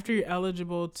 after you're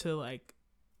eligible to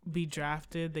be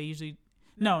drafted, they usually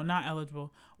not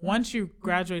eligible. Once you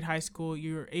graduate high school,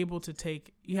 you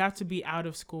have to be out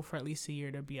of school for at least a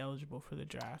year to be eligible for the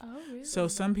draft. Oh, really? So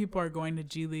some people are going to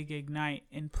G League Ignite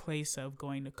in place of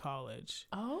going to college.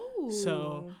 Oh.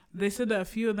 So they said that a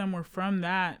few of them were from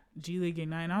that G League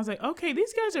Ignite. And I was like, okay,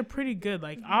 these guys are pretty good.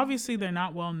 Obviously they're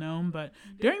not well known, but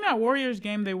during that Warriors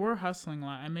game, they were hustling a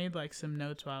lot. I made some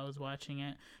notes while I was watching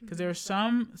it because there were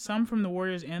some from the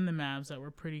Warriors and the Mavs that were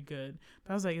pretty good.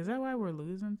 But I was like, is that why we're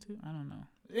losing too? I don't know.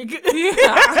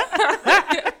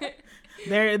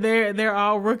 They're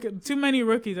all too many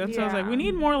rookies. That's why I was like, we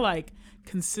need more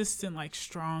consistent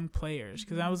strong players,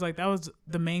 because I was like, that was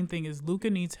the main thing is Luka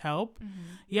needs help.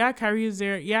 Yeah, Kyrie is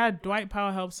there. Yeah, Dwight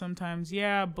Powell helps sometimes.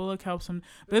 Yeah, Bullock helps him,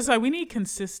 but it's we need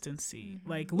consistency.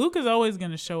 Luka's always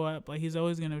gonna show up. He's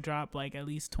always gonna drop at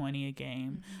least 20 a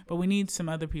game, but we need some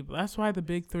other people. That's why the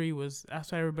big three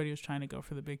that's why everybody was trying to go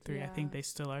for the big three. I think they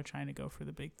still are trying to go for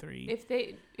the big three.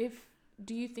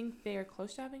 Do you think they are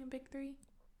close to having a big three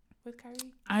with Kyrie?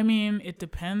 I mean, it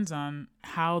depends on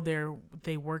how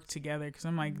they work together. Because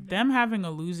I'm them having a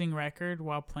losing record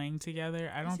while playing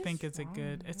together, I don't think it's a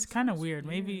good. It's kind of weird.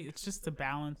 Maybe it's just the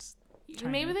balance.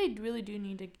 Maybe they really do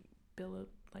need to build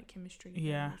chemistry.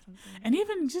 Yeah, and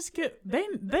even just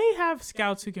they have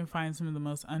scouts who can find some of the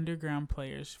most underground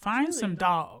players. Find some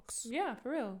dogs. Yeah,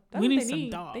 for real. We need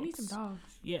some dogs. They need some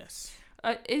dogs. Yes.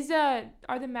 Are the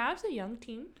Mavs a young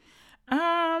team?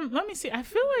 Let me see. I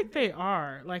feel like they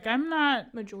are. I'm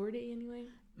not majority anyway.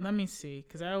 Let me see,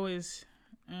 because I always,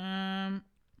 well,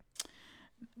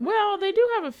 they do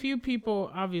have a few people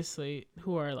obviously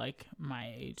who are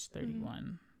my age,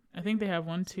 31. I think they have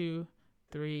 1, 2,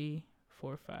 3,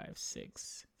 4, 5,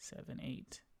 6, 7,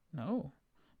 8. No,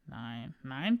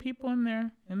 9 people in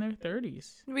their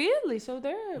 30s. Really? So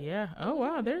they're Oh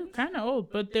wow, they're kind of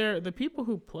old, but the people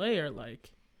who play are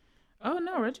oh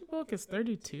no, Reggie Bullock is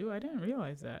 32. I didn't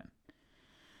realize that.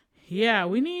 Yeah,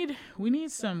 we need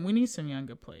some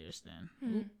younger players then.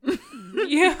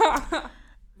 Yeah.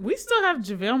 We still have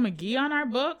JaVale McGee on our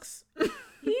books.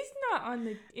 He's not on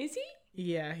the. Is he?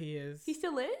 Yeah, he is. He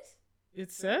still is?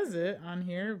 It says it on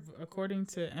here according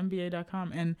to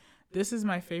NBA.com. And this is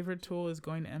my favorite tool is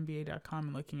going to NBA.com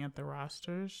and looking at the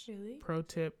rosters. Really? Pro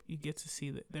tip, you get to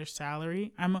see their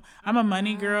salary. I'm a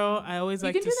money girl. I always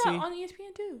like to see. You can do that on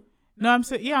ESPN too. No,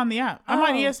 on the app. I'm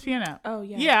on ESPN app. Oh,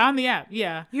 yeah. Yeah, on the app.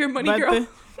 Yeah. You're a money girl.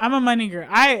 I'm a money girl.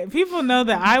 People know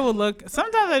that I will look.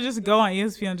 Sometimes I just go on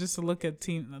ESPN just to look at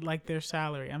team like their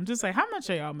salary. I'm just like, how much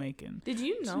are y'all making? Did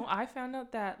you know? I found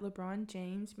out that LeBron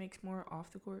James makes more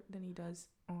off the court than he does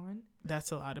on.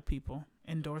 That's a lot of people.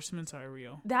 Endorsements are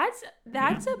real. That's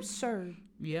absurd.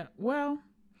 Yeah. Well,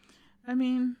 I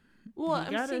mean. Well,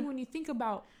 I'm saying when you think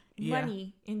about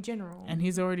money in general. And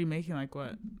he's already making like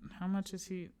what? How much is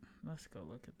he? Let's go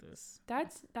look at this.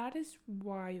 That is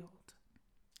wild.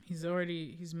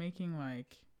 He's making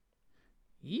like,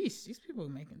 yeesh, these people are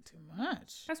making too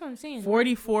much. That's what I'm saying.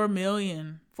 44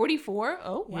 million. 44?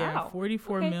 Oh, wow. Yeah,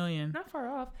 44 million. Not far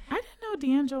off. I didn't know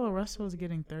D'Angelo Russell was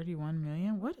getting 31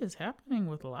 million. What is happening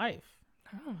with life?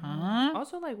 I don't know.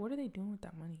 Also, like, what are they doing with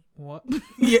that money? What?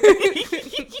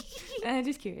 I'm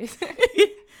just curious.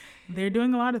 They're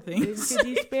doing a lot of things. Could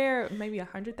you spare maybe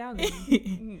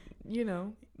 100,000? You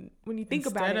know, when you think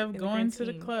about it. Instead of going to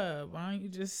the club, why don't you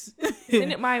just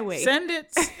send it my way? Send it.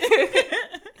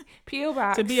 P.O.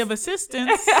 Box. To be of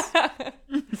assistance. To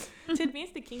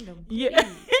advance the kingdom. Yeah.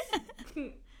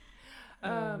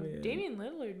 Damian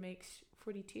Lillard makes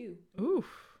 42. Oof.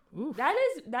 That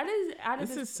is out of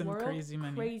this is some world. Crazy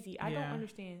money. Crazy. I don't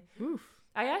understand. Oof.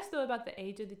 I asked though about the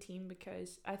age of the team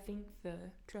because I think the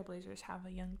Trailblazers have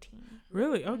a young team.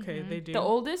 Really? Okay, they do. The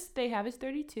oldest they have is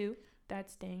 32.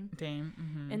 That's Dame.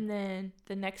 Mm-hmm. And then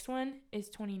the next one is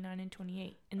 29 and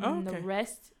 28. And then the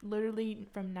rest literally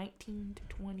from 19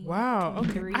 to 20. Wow.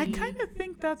 23. Okay. I kind of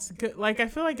think that's good. Like, I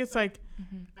feel like it's like,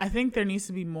 I think there needs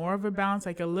to be more of a balance,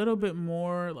 like a little bit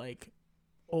more like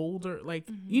older. Like,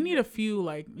 you need a few,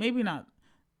 like, maybe not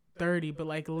 30, but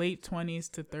like late 20s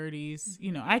to 30s.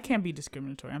 You know, I can't be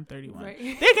discriminatory. I'm 31. Right.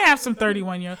 They can have some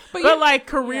 31-year, but like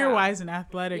career-wise and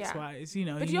athletics-wise, you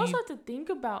know. But you also have to think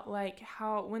about like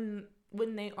how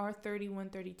when they are 31,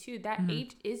 32, that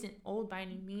age isn't old by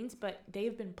any means, but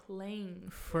they've been playing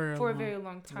for a very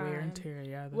long time. Wear and tear,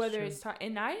 yeah. That's whether true. it's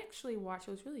and I actually watched.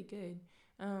 It was really good.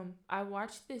 I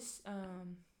watched this.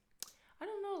 I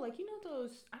don't know, like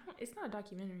those. It's not a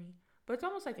documentary. But it's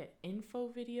almost like an info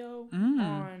video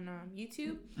on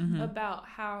YouTube about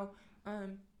how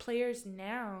players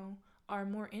now are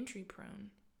more injury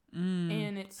prone.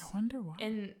 And it's... I wonder why.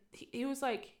 And it was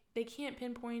like, they can't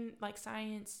pinpoint like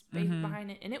science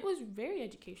behind it. And it was very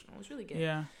educational. It was really good.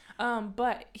 Yeah.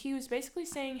 But he was basically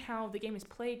saying how the game is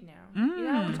played now. You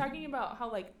know, we're talking about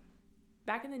how like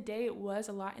back in the day, it was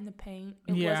a lot in the paint.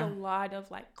 It was a lot of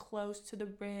like close to the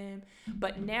rim.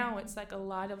 But now it's like a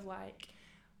lot of like...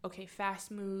 okay,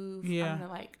 fast move. I'm gonna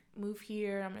like move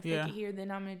here. I'm gonna fake it here. Then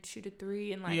I'm gonna shoot a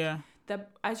three. And like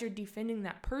as you're defending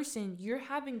that person, you're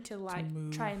having to like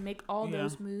try and make all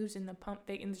those moves and the pump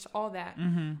fake and just all that.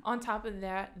 On top of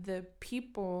that, the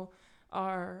people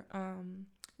are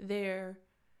they're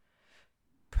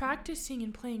practicing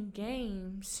and playing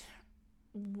games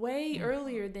way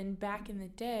earlier than back in the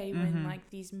day when like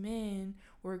these men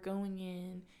were going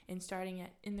in and starting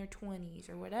in their 20s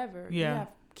or whatever. You have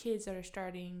kids that are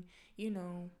starting,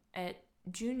 at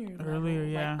junior earlier,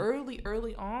 level, like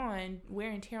early on, wear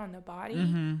and tear on the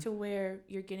body to where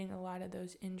you're getting a lot of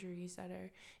those injuries that are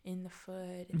in the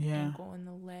foot and the ankle and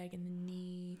the leg and the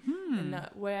knee and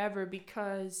wherever,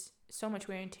 because so much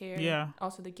wear and tear.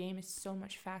 Also, the game is so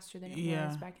much faster than it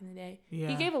was back in the day.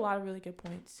 He gave a lot of really good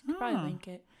points. Could probably link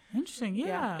it. Interesting.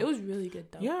 Yeah. It was really good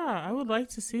though. Yeah, I would like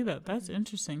to see that. That's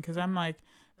interesting because I'm like,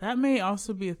 that may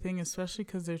also be a thing, especially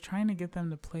because they're trying to get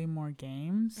them to play more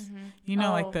games. And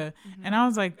I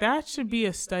was like, that should be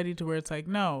a study to where it's like,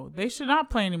 no, they should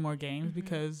not play any more games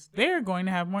because they're going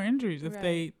to have more injuries.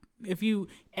 If you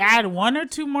add one or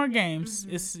two more games,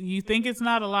 you think it's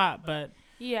not a lot, but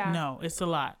no, it's a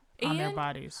lot on their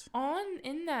bodies.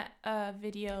 In that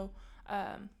video,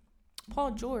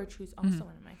 Paul George, who's also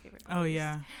one of my favorite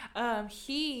players,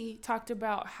 he talked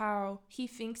about how he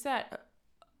thinks that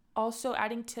also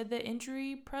adding to the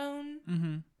injury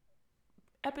prone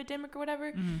epidemic or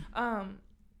whatever,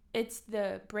 it's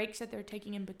the breaks that they're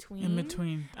taking in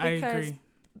between. I agree.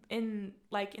 In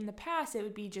the past, it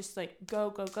would be just like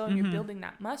go and you're building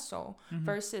that muscle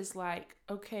versus like,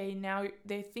 okay, now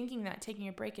they're thinking that taking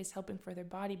a break is helping for their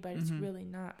body, but it's really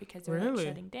not, because they're like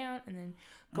shutting down and then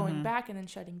going back and then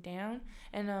shutting down.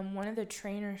 And one of the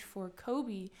trainers for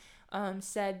Kobe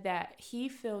said that he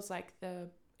feels like the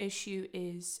issue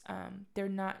is they're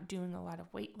not doing a lot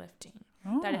of weightlifting,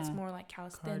 that it's more like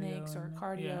calisthenics or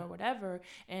cardio or whatever,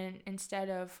 and instead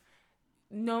of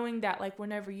knowing that like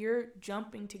whenever you're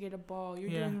jumping to get a ball, you're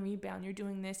doing rebound, you're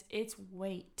doing this, it's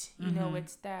weight. You know,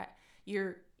 it's that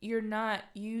you're not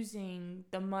using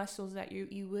the muscles that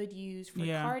you would use for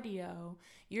cardio.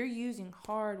 You're using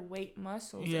hard weight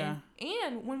muscles. Yeah.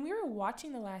 And when we were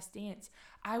watching The Last Dance,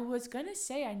 I was going to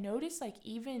say, I noticed like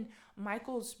even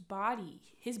Michael's body,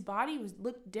 his body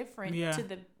looked different to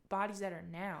the bodies that are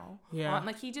now. Yeah.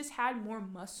 Like he just had more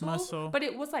muscle. But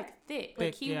it was like thick.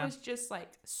 Like he was just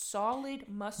like solid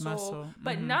muscle.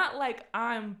 But not like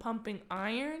I'm pumping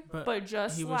iron, but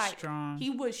just he was strong. He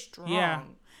was strong. Yeah.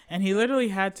 And he literally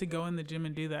had to go in the gym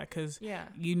and do that because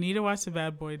you need to watch the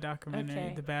Bad Boy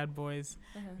documentary, The Bad Boys,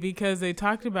 because they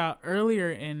talked about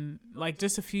earlier in, like,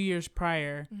 just a few years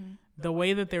prior, the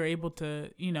way that they're able to,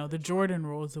 you know, the Jordan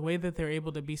rules, the way that they're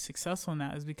able to be successful in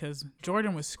that is because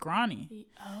Jordan was scrawny.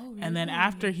 Oh, really? And then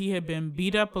after he had been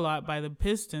beat up a lot by the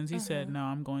Pistons, he said, no,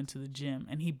 I'm going to the gym.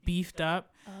 And he beefed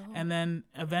up. And then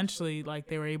eventually, like,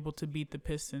 they were able to beat the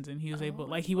Pistons, and he was able,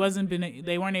 like,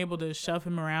 they weren't able to shove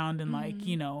him around and like,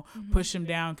 you know, push him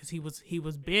down because he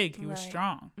was big, he was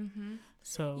strong.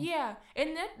 So yeah,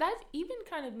 and that's even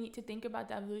kind of neat to think about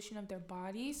the evolution of their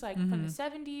bodies. Like from the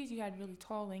 70s, you had really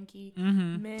tall, lanky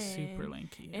men, super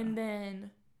lanky, and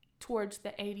then towards the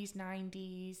 80s,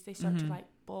 90s, they start to like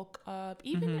bulk up.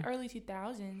 Even the early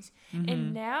 2000s,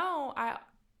 and now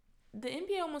the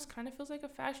NBA almost kind of feels like a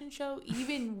fashion show,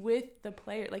 even with the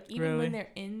player. Like even when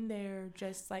they're in their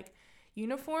just like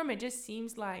uniform, it just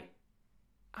seems like,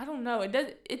 I don't know.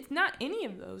 It's not any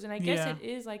of those, and I guess it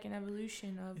is like an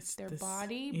evolution of their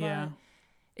body, but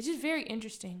it's just very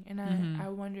interesting. And I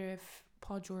wonder if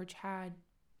Paul George had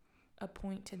a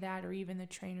point to that, or even the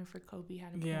trainer for Kobe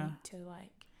had a point to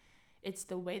like, it's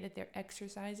the way that they're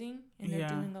exercising, and they're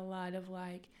doing a lot of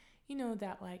like, you know,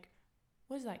 that like,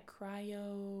 what is like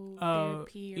cryo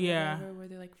therapy or whatever, where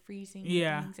they're like freezing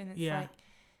things, and it's like,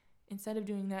 instead of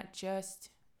doing that, just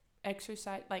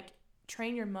exercise, like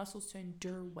train your muscles to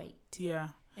endure weight. Yeah.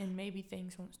 And maybe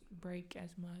things won't break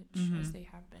as much as they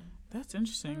have been. That's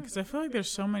interesting, because I feel like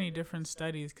there's so many different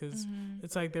studies, because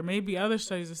it's like there may be other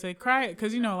studies that say cryo,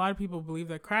 because, you know, a lot of people believe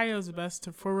that cryo is the best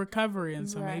for recovery, and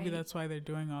so maybe that's why they're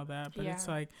doing all that. But it's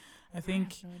like, I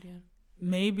think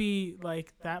maybe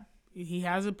like that he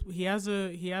has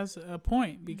a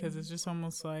point, because it's just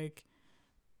almost like,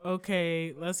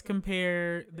 okay, let's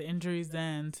compare the injuries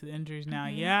then to the injuries now.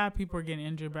 Yeah, people are getting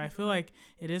injured, but I feel like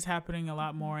it is happening a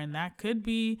lot more, and that could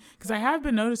be because I have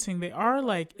been noticing they are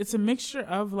like, it's a mixture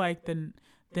of like the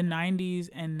 90s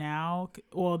and now,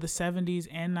 well, the 70s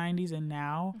and 90s and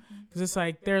now, because it's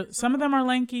like some of them are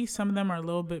lanky, some of them are a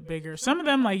little bit bigger, some of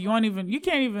them like you won't even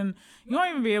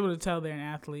be able to tell they're an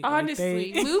athlete.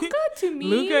 Honestly, like Luka, to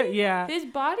me, his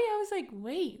body, I was like,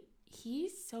 wait,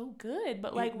 he's so good,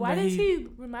 but like, why does he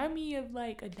remind me of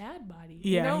like a dad body?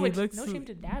 Yeah, you know, he looks, no shame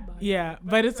to dad body. Yeah,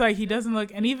 but it's like he doesn't look,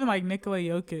 and even like Nikola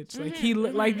Jokic, like he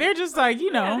like they're just like,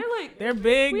 you know, they're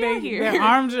big, their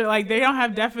arms are like, they don't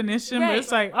have definition, but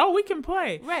it's like, oh, we can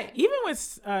play. Right. Even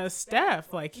with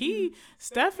Steph, like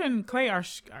Steph and Clay are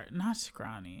not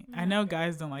scrawny. I know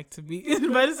guys don't like to be,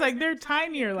 but it's like they're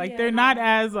tinier, like they're not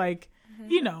as like,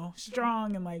 you know,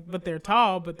 strong and like, but they're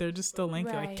tall, but they're just still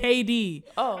lanky. Like KD.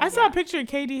 I saw a picture of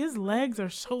KD. His legs are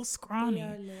so scrawny.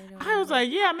 I was like,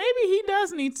 yeah, maybe he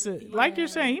does need to, like you're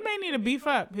saying, he may need to beef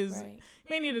up his.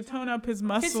 May need to tone up his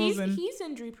muscles, and he's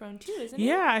injury prone too, isn't he?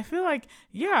 Yeah, I feel like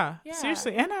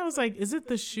seriously. And I was like, is it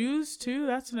the shoes too?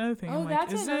 That's another thing. Oh,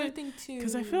 that's another thing too.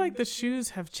 Because I feel like the shoes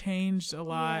have changed a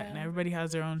lot, and everybody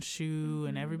has their own shoe,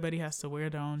 and everybody has to wear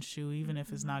their own shoe, even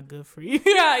if it's not good for you.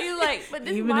 Yeah, you're like, but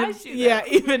this is my shoe. Yeah,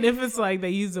 even if it's like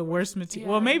they use the worst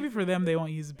material. Well, maybe for them they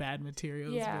won't use bad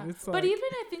materials. Yeah, but it's like, but even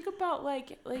I think about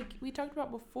like we talked about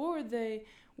before, they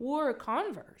wore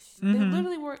Converse. They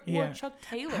literally wore Chuck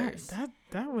Taylors.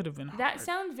 That would have been hard. That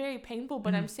sounds very painful,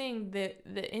 but I'm saying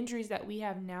the injuries that we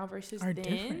have now versus then,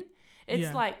 different.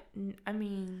 It's like, I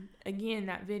mean, again,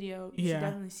 that video, you should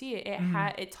definitely see it.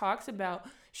 It talks about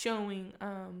showing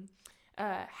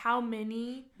how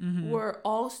many were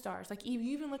all-stars. Like, if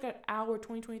you even look at our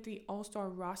 2023 all-star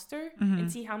roster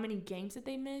and see how many games that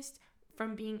they missed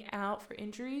from being out for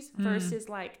injuries versus,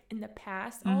 like, in the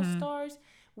past all-stars,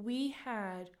 we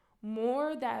had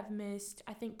more that have missed,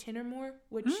 I think, 10 or more,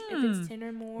 which if it's 10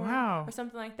 or more or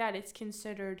something like that, it's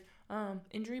considered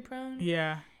injury prone.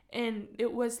 Yeah. And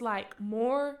it was like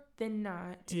more than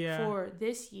not for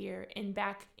this year, and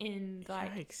back in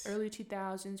like early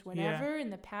 2000s, whatever, in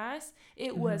the past,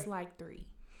 it was like 3.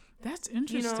 That's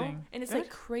interesting. You know? And it's like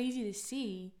crazy to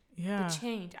see the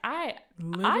change. I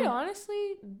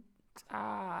honestly,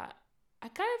 I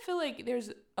kind of feel like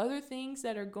there's other things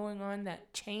that are going on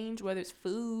that change, whether it's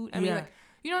food. I mean, like,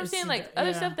 you know what I'm saying? Like,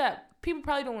 other stuff that people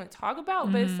probably don't want to talk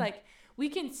about, but it's like, we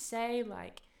can say,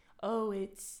 like, oh,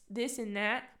 it's this and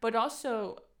that, but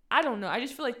also, I don't know. I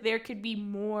just feel like there could be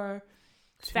more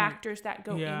factors that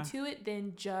go into it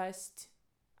than just...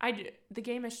 The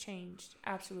game has changed,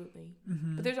 absolutely.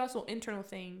 But there's also internal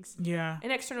things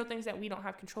and external things that we don't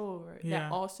have control over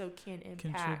that also can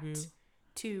impact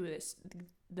to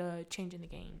the change in the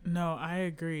game. No, I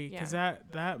agree, because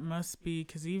that must be,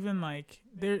 because even like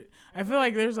there, I feel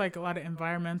like there's like a lot of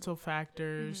environmental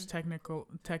factors,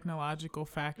 technological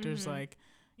factors, like,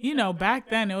 you know, back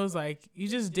then it was like you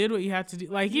just did what you had to do,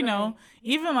 like, you know,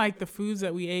 even like the foods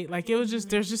that we ate, like it was just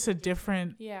there's just a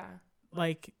different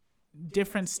like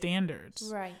different standards,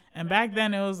 right? And back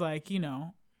then it was like, you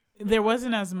know, there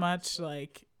wasn't as much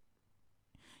like,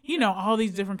 you know, all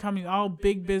these different companies, all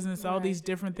big business, all these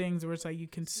different things where it's like you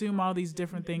consume all these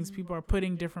different things. People are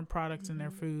putting different products in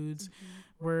their foods.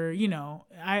 Where, you know,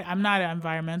 I'm not an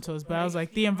environmentalist, but I was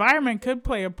like, the environment could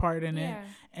play a part in it,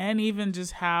 and even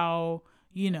just how,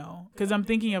 you know, because I'm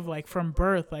thinking of like from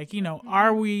birth, like, you know,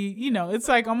 are we, you know, it's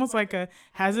like almost like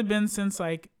has it been since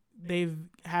like they've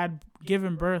had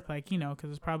given birth, like, you know, because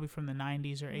it's probably from the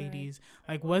 90s or 80s,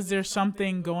 like, was there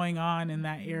something going on in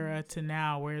that era to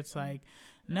now where it's like,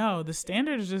 no, the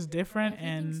standard is just different,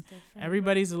 and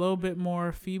everybody's a little bit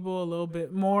more feeble, a little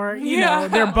bit more, you know,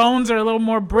 their bones are a little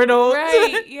more brittle.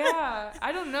 Right, yeah.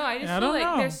 I don't know. I just feel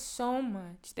like there's so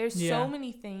much. There's so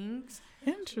many things.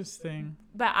 Interesting.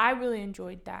 But I really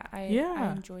enjoyed that. I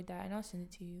enjoyed that, and I'll send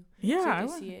it to you. Yeah. So you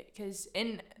can see it. Because,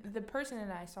 and the person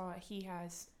that I saw, he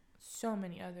has so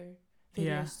many other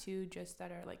videos too, just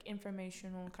that are like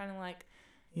informational, kind of like,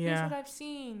 here's what I've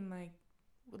seen, like,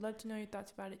 would love to know your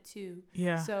thoughts about it too.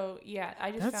 So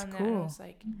I just found that, and I was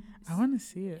like, I want to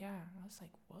see it. I was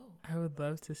like, whoa, I would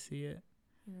love to see it.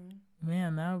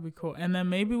 Man, that would be cool. And then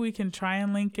maybe we can try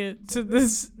and link it to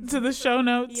the show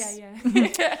notes.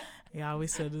 Yeah, I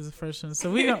always said this is the first one,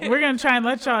 so we're gonna try and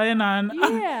let y'all in on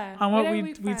what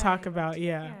we talk about.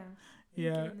 Yeah. In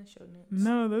the show notes.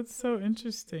 No, that's so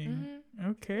interesting.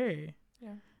 Okay.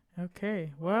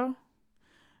 Okay. Well,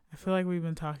 I feel like we've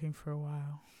been talking for a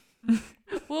while.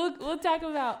 We'll talk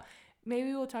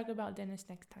about Dennis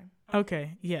next time.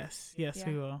 Okay. Yes,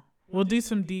 we will. We'll do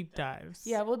some deep dives.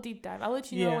 Yeah, we'll deep dive. I'll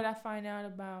let you know what I find out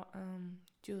about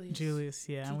Julius,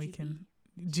 and we can.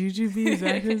 Jujubee, is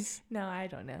that his? No, I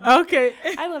don't know. Okay.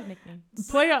 I love nicknames.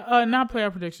 Not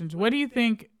playoff predictions. What do you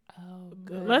think? Oh,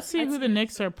 good. Let's see who the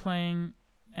Knicks are playing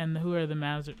and who are the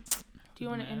Mavs. Do you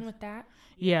want to end with that?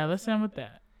 Yeah, let's end with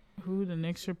that. Who the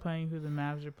Knicks are playing, who the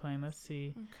Mavs are playing. Let's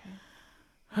see.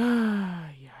 Okay.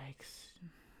 Yikes.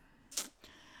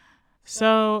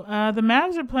 So the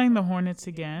Mavs are playing the Hornets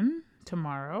again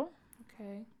tomorrow.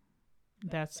 Okay.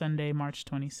 That's Sunday, March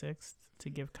 26th. To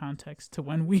give context to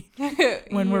when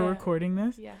we're recording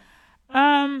this. Yeah.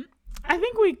 I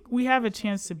think we have a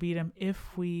chance to beat them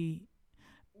if we're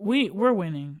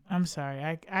winning. I'm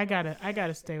sorry. I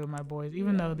gotta stay with my boys,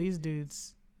 even though these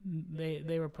dudes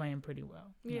they were playing pretty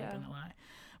well. I'm not gonna lie.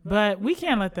 But we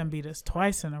can't let them beat us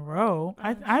twice in a row.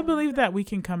 I believe that we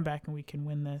can come back and we can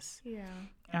win this. Yeah.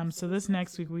 So this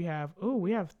next week we have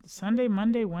Sunday,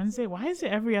 Monday, Wednesday. Why is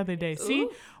it every other day? See,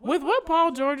 with what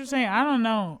Paul George was saying, I don't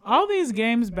know. All these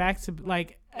games back to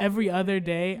like every other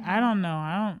day. I don't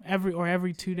know.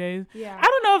 Every 2 days. Yeah. I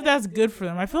don't know if that's good for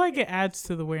them. I feel like it adds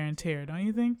to the wear and tear. Don't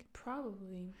you think?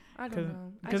 Probably. I don't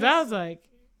know. Because I was like,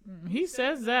 he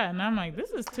says that, and I'm like, this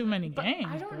is too many games.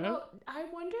 I don't know. I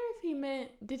wonder if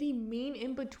did he mean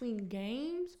in between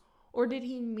games, or did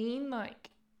he mean like?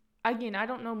 Again, I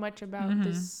don't know much about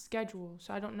the schedule,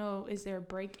 so I don't know. Is there a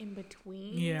break in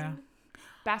between? Yeah.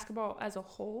 Basketball as a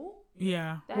whole?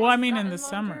 Yeah. Well, I mean, in the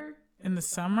summer. In the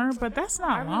summer, but that's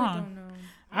not long. I really don't know.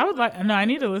 I would like. No, I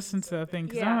need to listen to that thing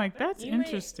because I'm like, that's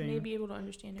interesting. You may be able to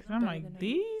understand it. I'm like,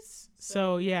 these?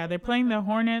 So, yeah, they're playing the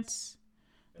Hornets.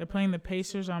 They're playing the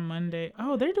Pacers on Monday.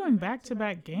 Oh, they're doing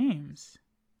back-to-back games.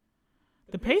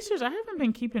 The Pacers, I haven't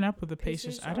been keeping up with the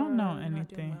Pacers. I don't know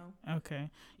anything. Well. Okay.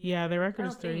 Yeah, their record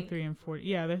is 33 and 40.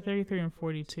 Yeah, they're 33 and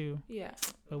 42. Yeah.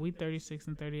 But we 36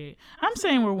 and 38. I'm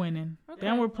saying we're winning. Okay.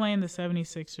 Then we're playing the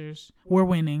 76ers. We're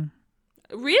winning.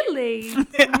 Really?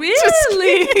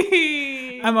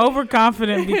 Really? I'm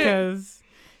overconfident because,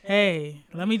 hey,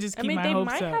 let me just keep my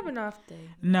hopes up. They might have an off day.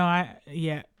 No,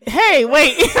 Hey,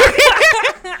 wait.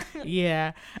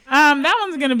 Yeah. That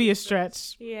one's going to be a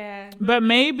stretch. Yeah. But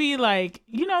maybe like,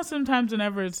 sometimes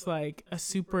whenever it's like a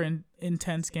super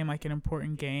intense game, like an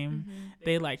important game,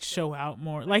 they like show out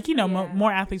more. Like,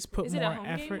 more athletes put more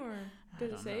effort.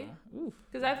 Does it say?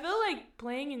 Because I feel like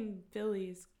playing in Philly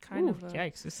is kind of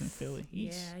yikes, it's in Philly.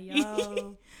 Yeah,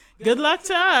 yo. Good luck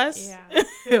to us.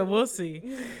 Yeah. We'll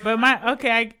see. But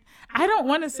I don't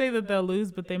want to say that they'll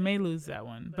lose, but they may lose that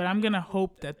one. But I'm going to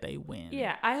hope that they win.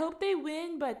 Yeah, I hope they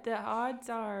win, but the odds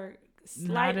are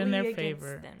slightly not in their against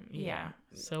favor. Them. Yeah.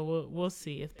 So we'll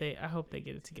see if they. I hope they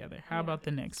get it together. How about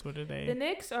the Knicks? What are they? The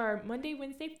Knicks are Monday,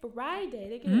 Wednesday, Friday.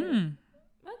 They get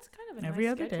that's kind of a every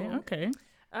nice other schedule. day. Okay.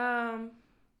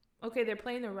 Okay, they're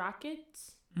playing the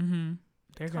Rockets. Mm-hmm.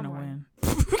 They're gonna win.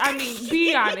 I mean,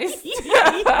 be honest.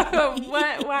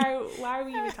 What? Why are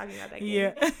we even talking about that game?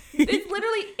 Yeah. It's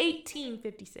literally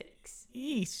 1856.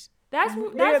 Yeesh. That's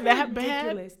that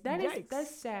ridiculous. Bad?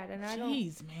 That's sad, and I don't.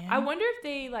 Jeez, man. I wonder if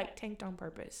they tanked on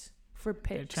purpose for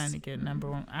picks. They're trying to get number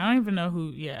one. I don't even know who.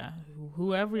 Yeah,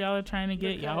 whoever y'all are trying to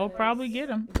get, y'all will probably get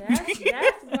them.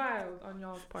 That's wild on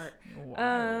y'all's part.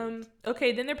 Wild.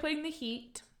 Okay, then they're playing the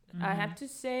Heat. Mm-hmm. I have to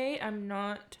say, I'm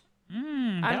not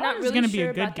that one's really gonna sure be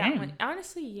a good about game. that one.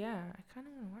 Honestly, yeah, I kind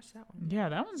of want to watch that one. Yeah,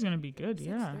 that one's gonna be good. 6:30?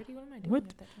 Yeah. What am I doing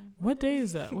at that time? What day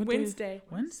is that? Wednesday.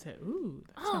 Wednesday. Ooh.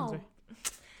 That sounds like,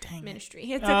 dang ministry.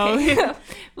 It's okay.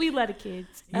 We love the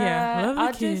kids. Yeah, love the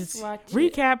I'll kids. Just watch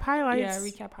recap highlights. Yeah,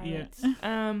 recap highlights.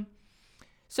 Yeah.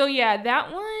 So yeah,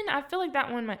 that one, I feel like that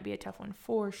one might be a tough one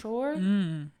for sure.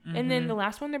 Mm-hmm. And then the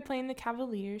last one, they're playing the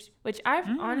Cavaliers, which I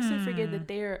honestly forget that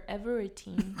they are ever a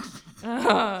team.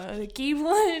 The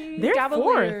Cleveland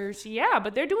Cavaliers. Fourth. Yeah,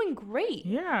 but they're doing great.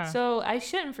 Yeah. So I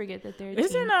shouldn't forget that they're a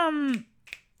team.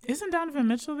 Isn't Donovan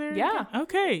Mitchell there? Yeah.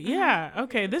 Okay. Yeah.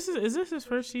 Okay. Is this his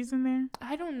first season there?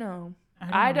 I don't know.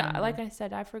 Like I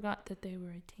said, I forgot that they were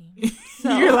a team.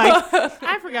 So. You're like,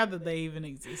 I forgot that they even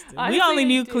existed. Honestly, we only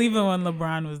knew Cleveland when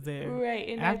LeBron was there. Right.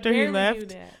 And after he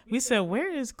left, we said,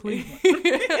 where is Cleveland?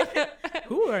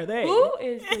 Who are they? Who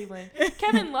is Cleveland?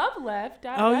 Kevin Love left.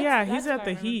 He's at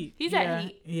the Heat. He's at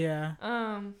Heat. Yeah.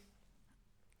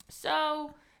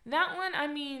 So that one, I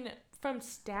mean, from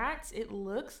stats, it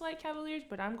looks like Cavaliers,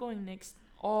 but I'm going Knicks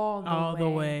all the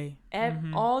way.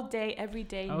 All day, every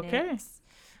day. Okay. Knicks.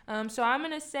 So I'm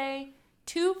going to say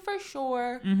 2 for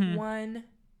sure, 1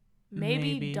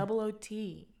 maybe double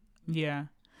OT. Yeah.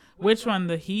 Which one,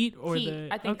 the Heat or Heat.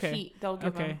 I think Heat. They'll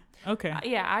give them. Okay.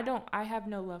 I have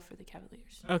no love for the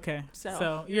Cavaliers. Okay.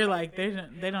 So you're like,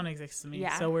 they don't exist to me.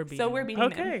 Yeah. So we're beating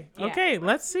them. them. Yeah. Okay.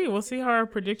 Let's see. We'll see how our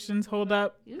predictions hold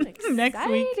up next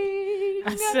week.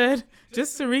 I said,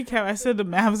 just to recap, I said the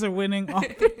Mavs are winning all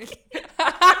 3.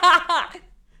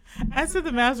 I said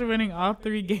the Mavs are winning all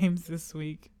 3 games this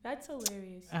week. That's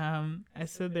hilarious. I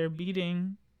said they're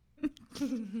beating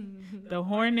the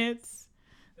Hornets,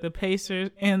 the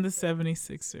Pacers, and the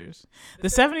 76ers. The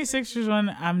 76ers one,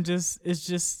 it's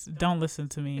just, don't listen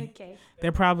to me. Okay.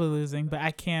 They're probably losing, but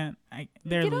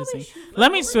they're losing.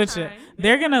 Let me switch it.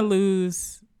 They're going to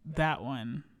lose that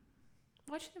one.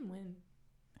 Watch them win.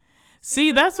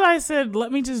 See, that's why I said,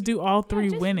 let me just do all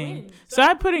 3 winning. Win. So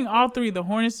I'm putting all 3, the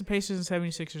Hornets, the Pacers, and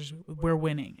 76ers, we're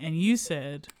winning. And you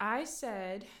said? I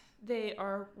said they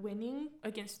are winning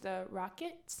against the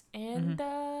Rockets and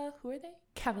who are they?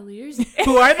 Cavaliers.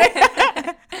 Who are they?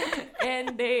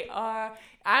 And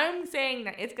I'm saying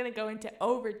that it's going to go into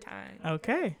overtime.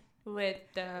 Okay. With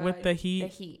the Heat? The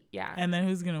Heat, yeah. And then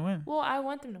who's going to win? Well, I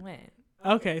want them to win.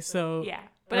 Okay, so. Yeah.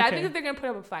 But I think that they're going to put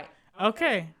up a fight.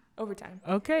 Okay. Overtime.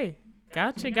 Okay.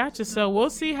 Gotcha. So we'll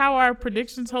see how our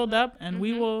predictions hold up, and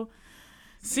we will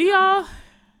see y'all.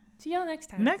 See y'all next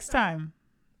time.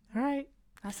 All right.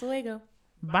 Hasta luego.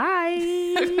 Bye.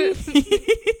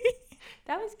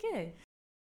 That was good.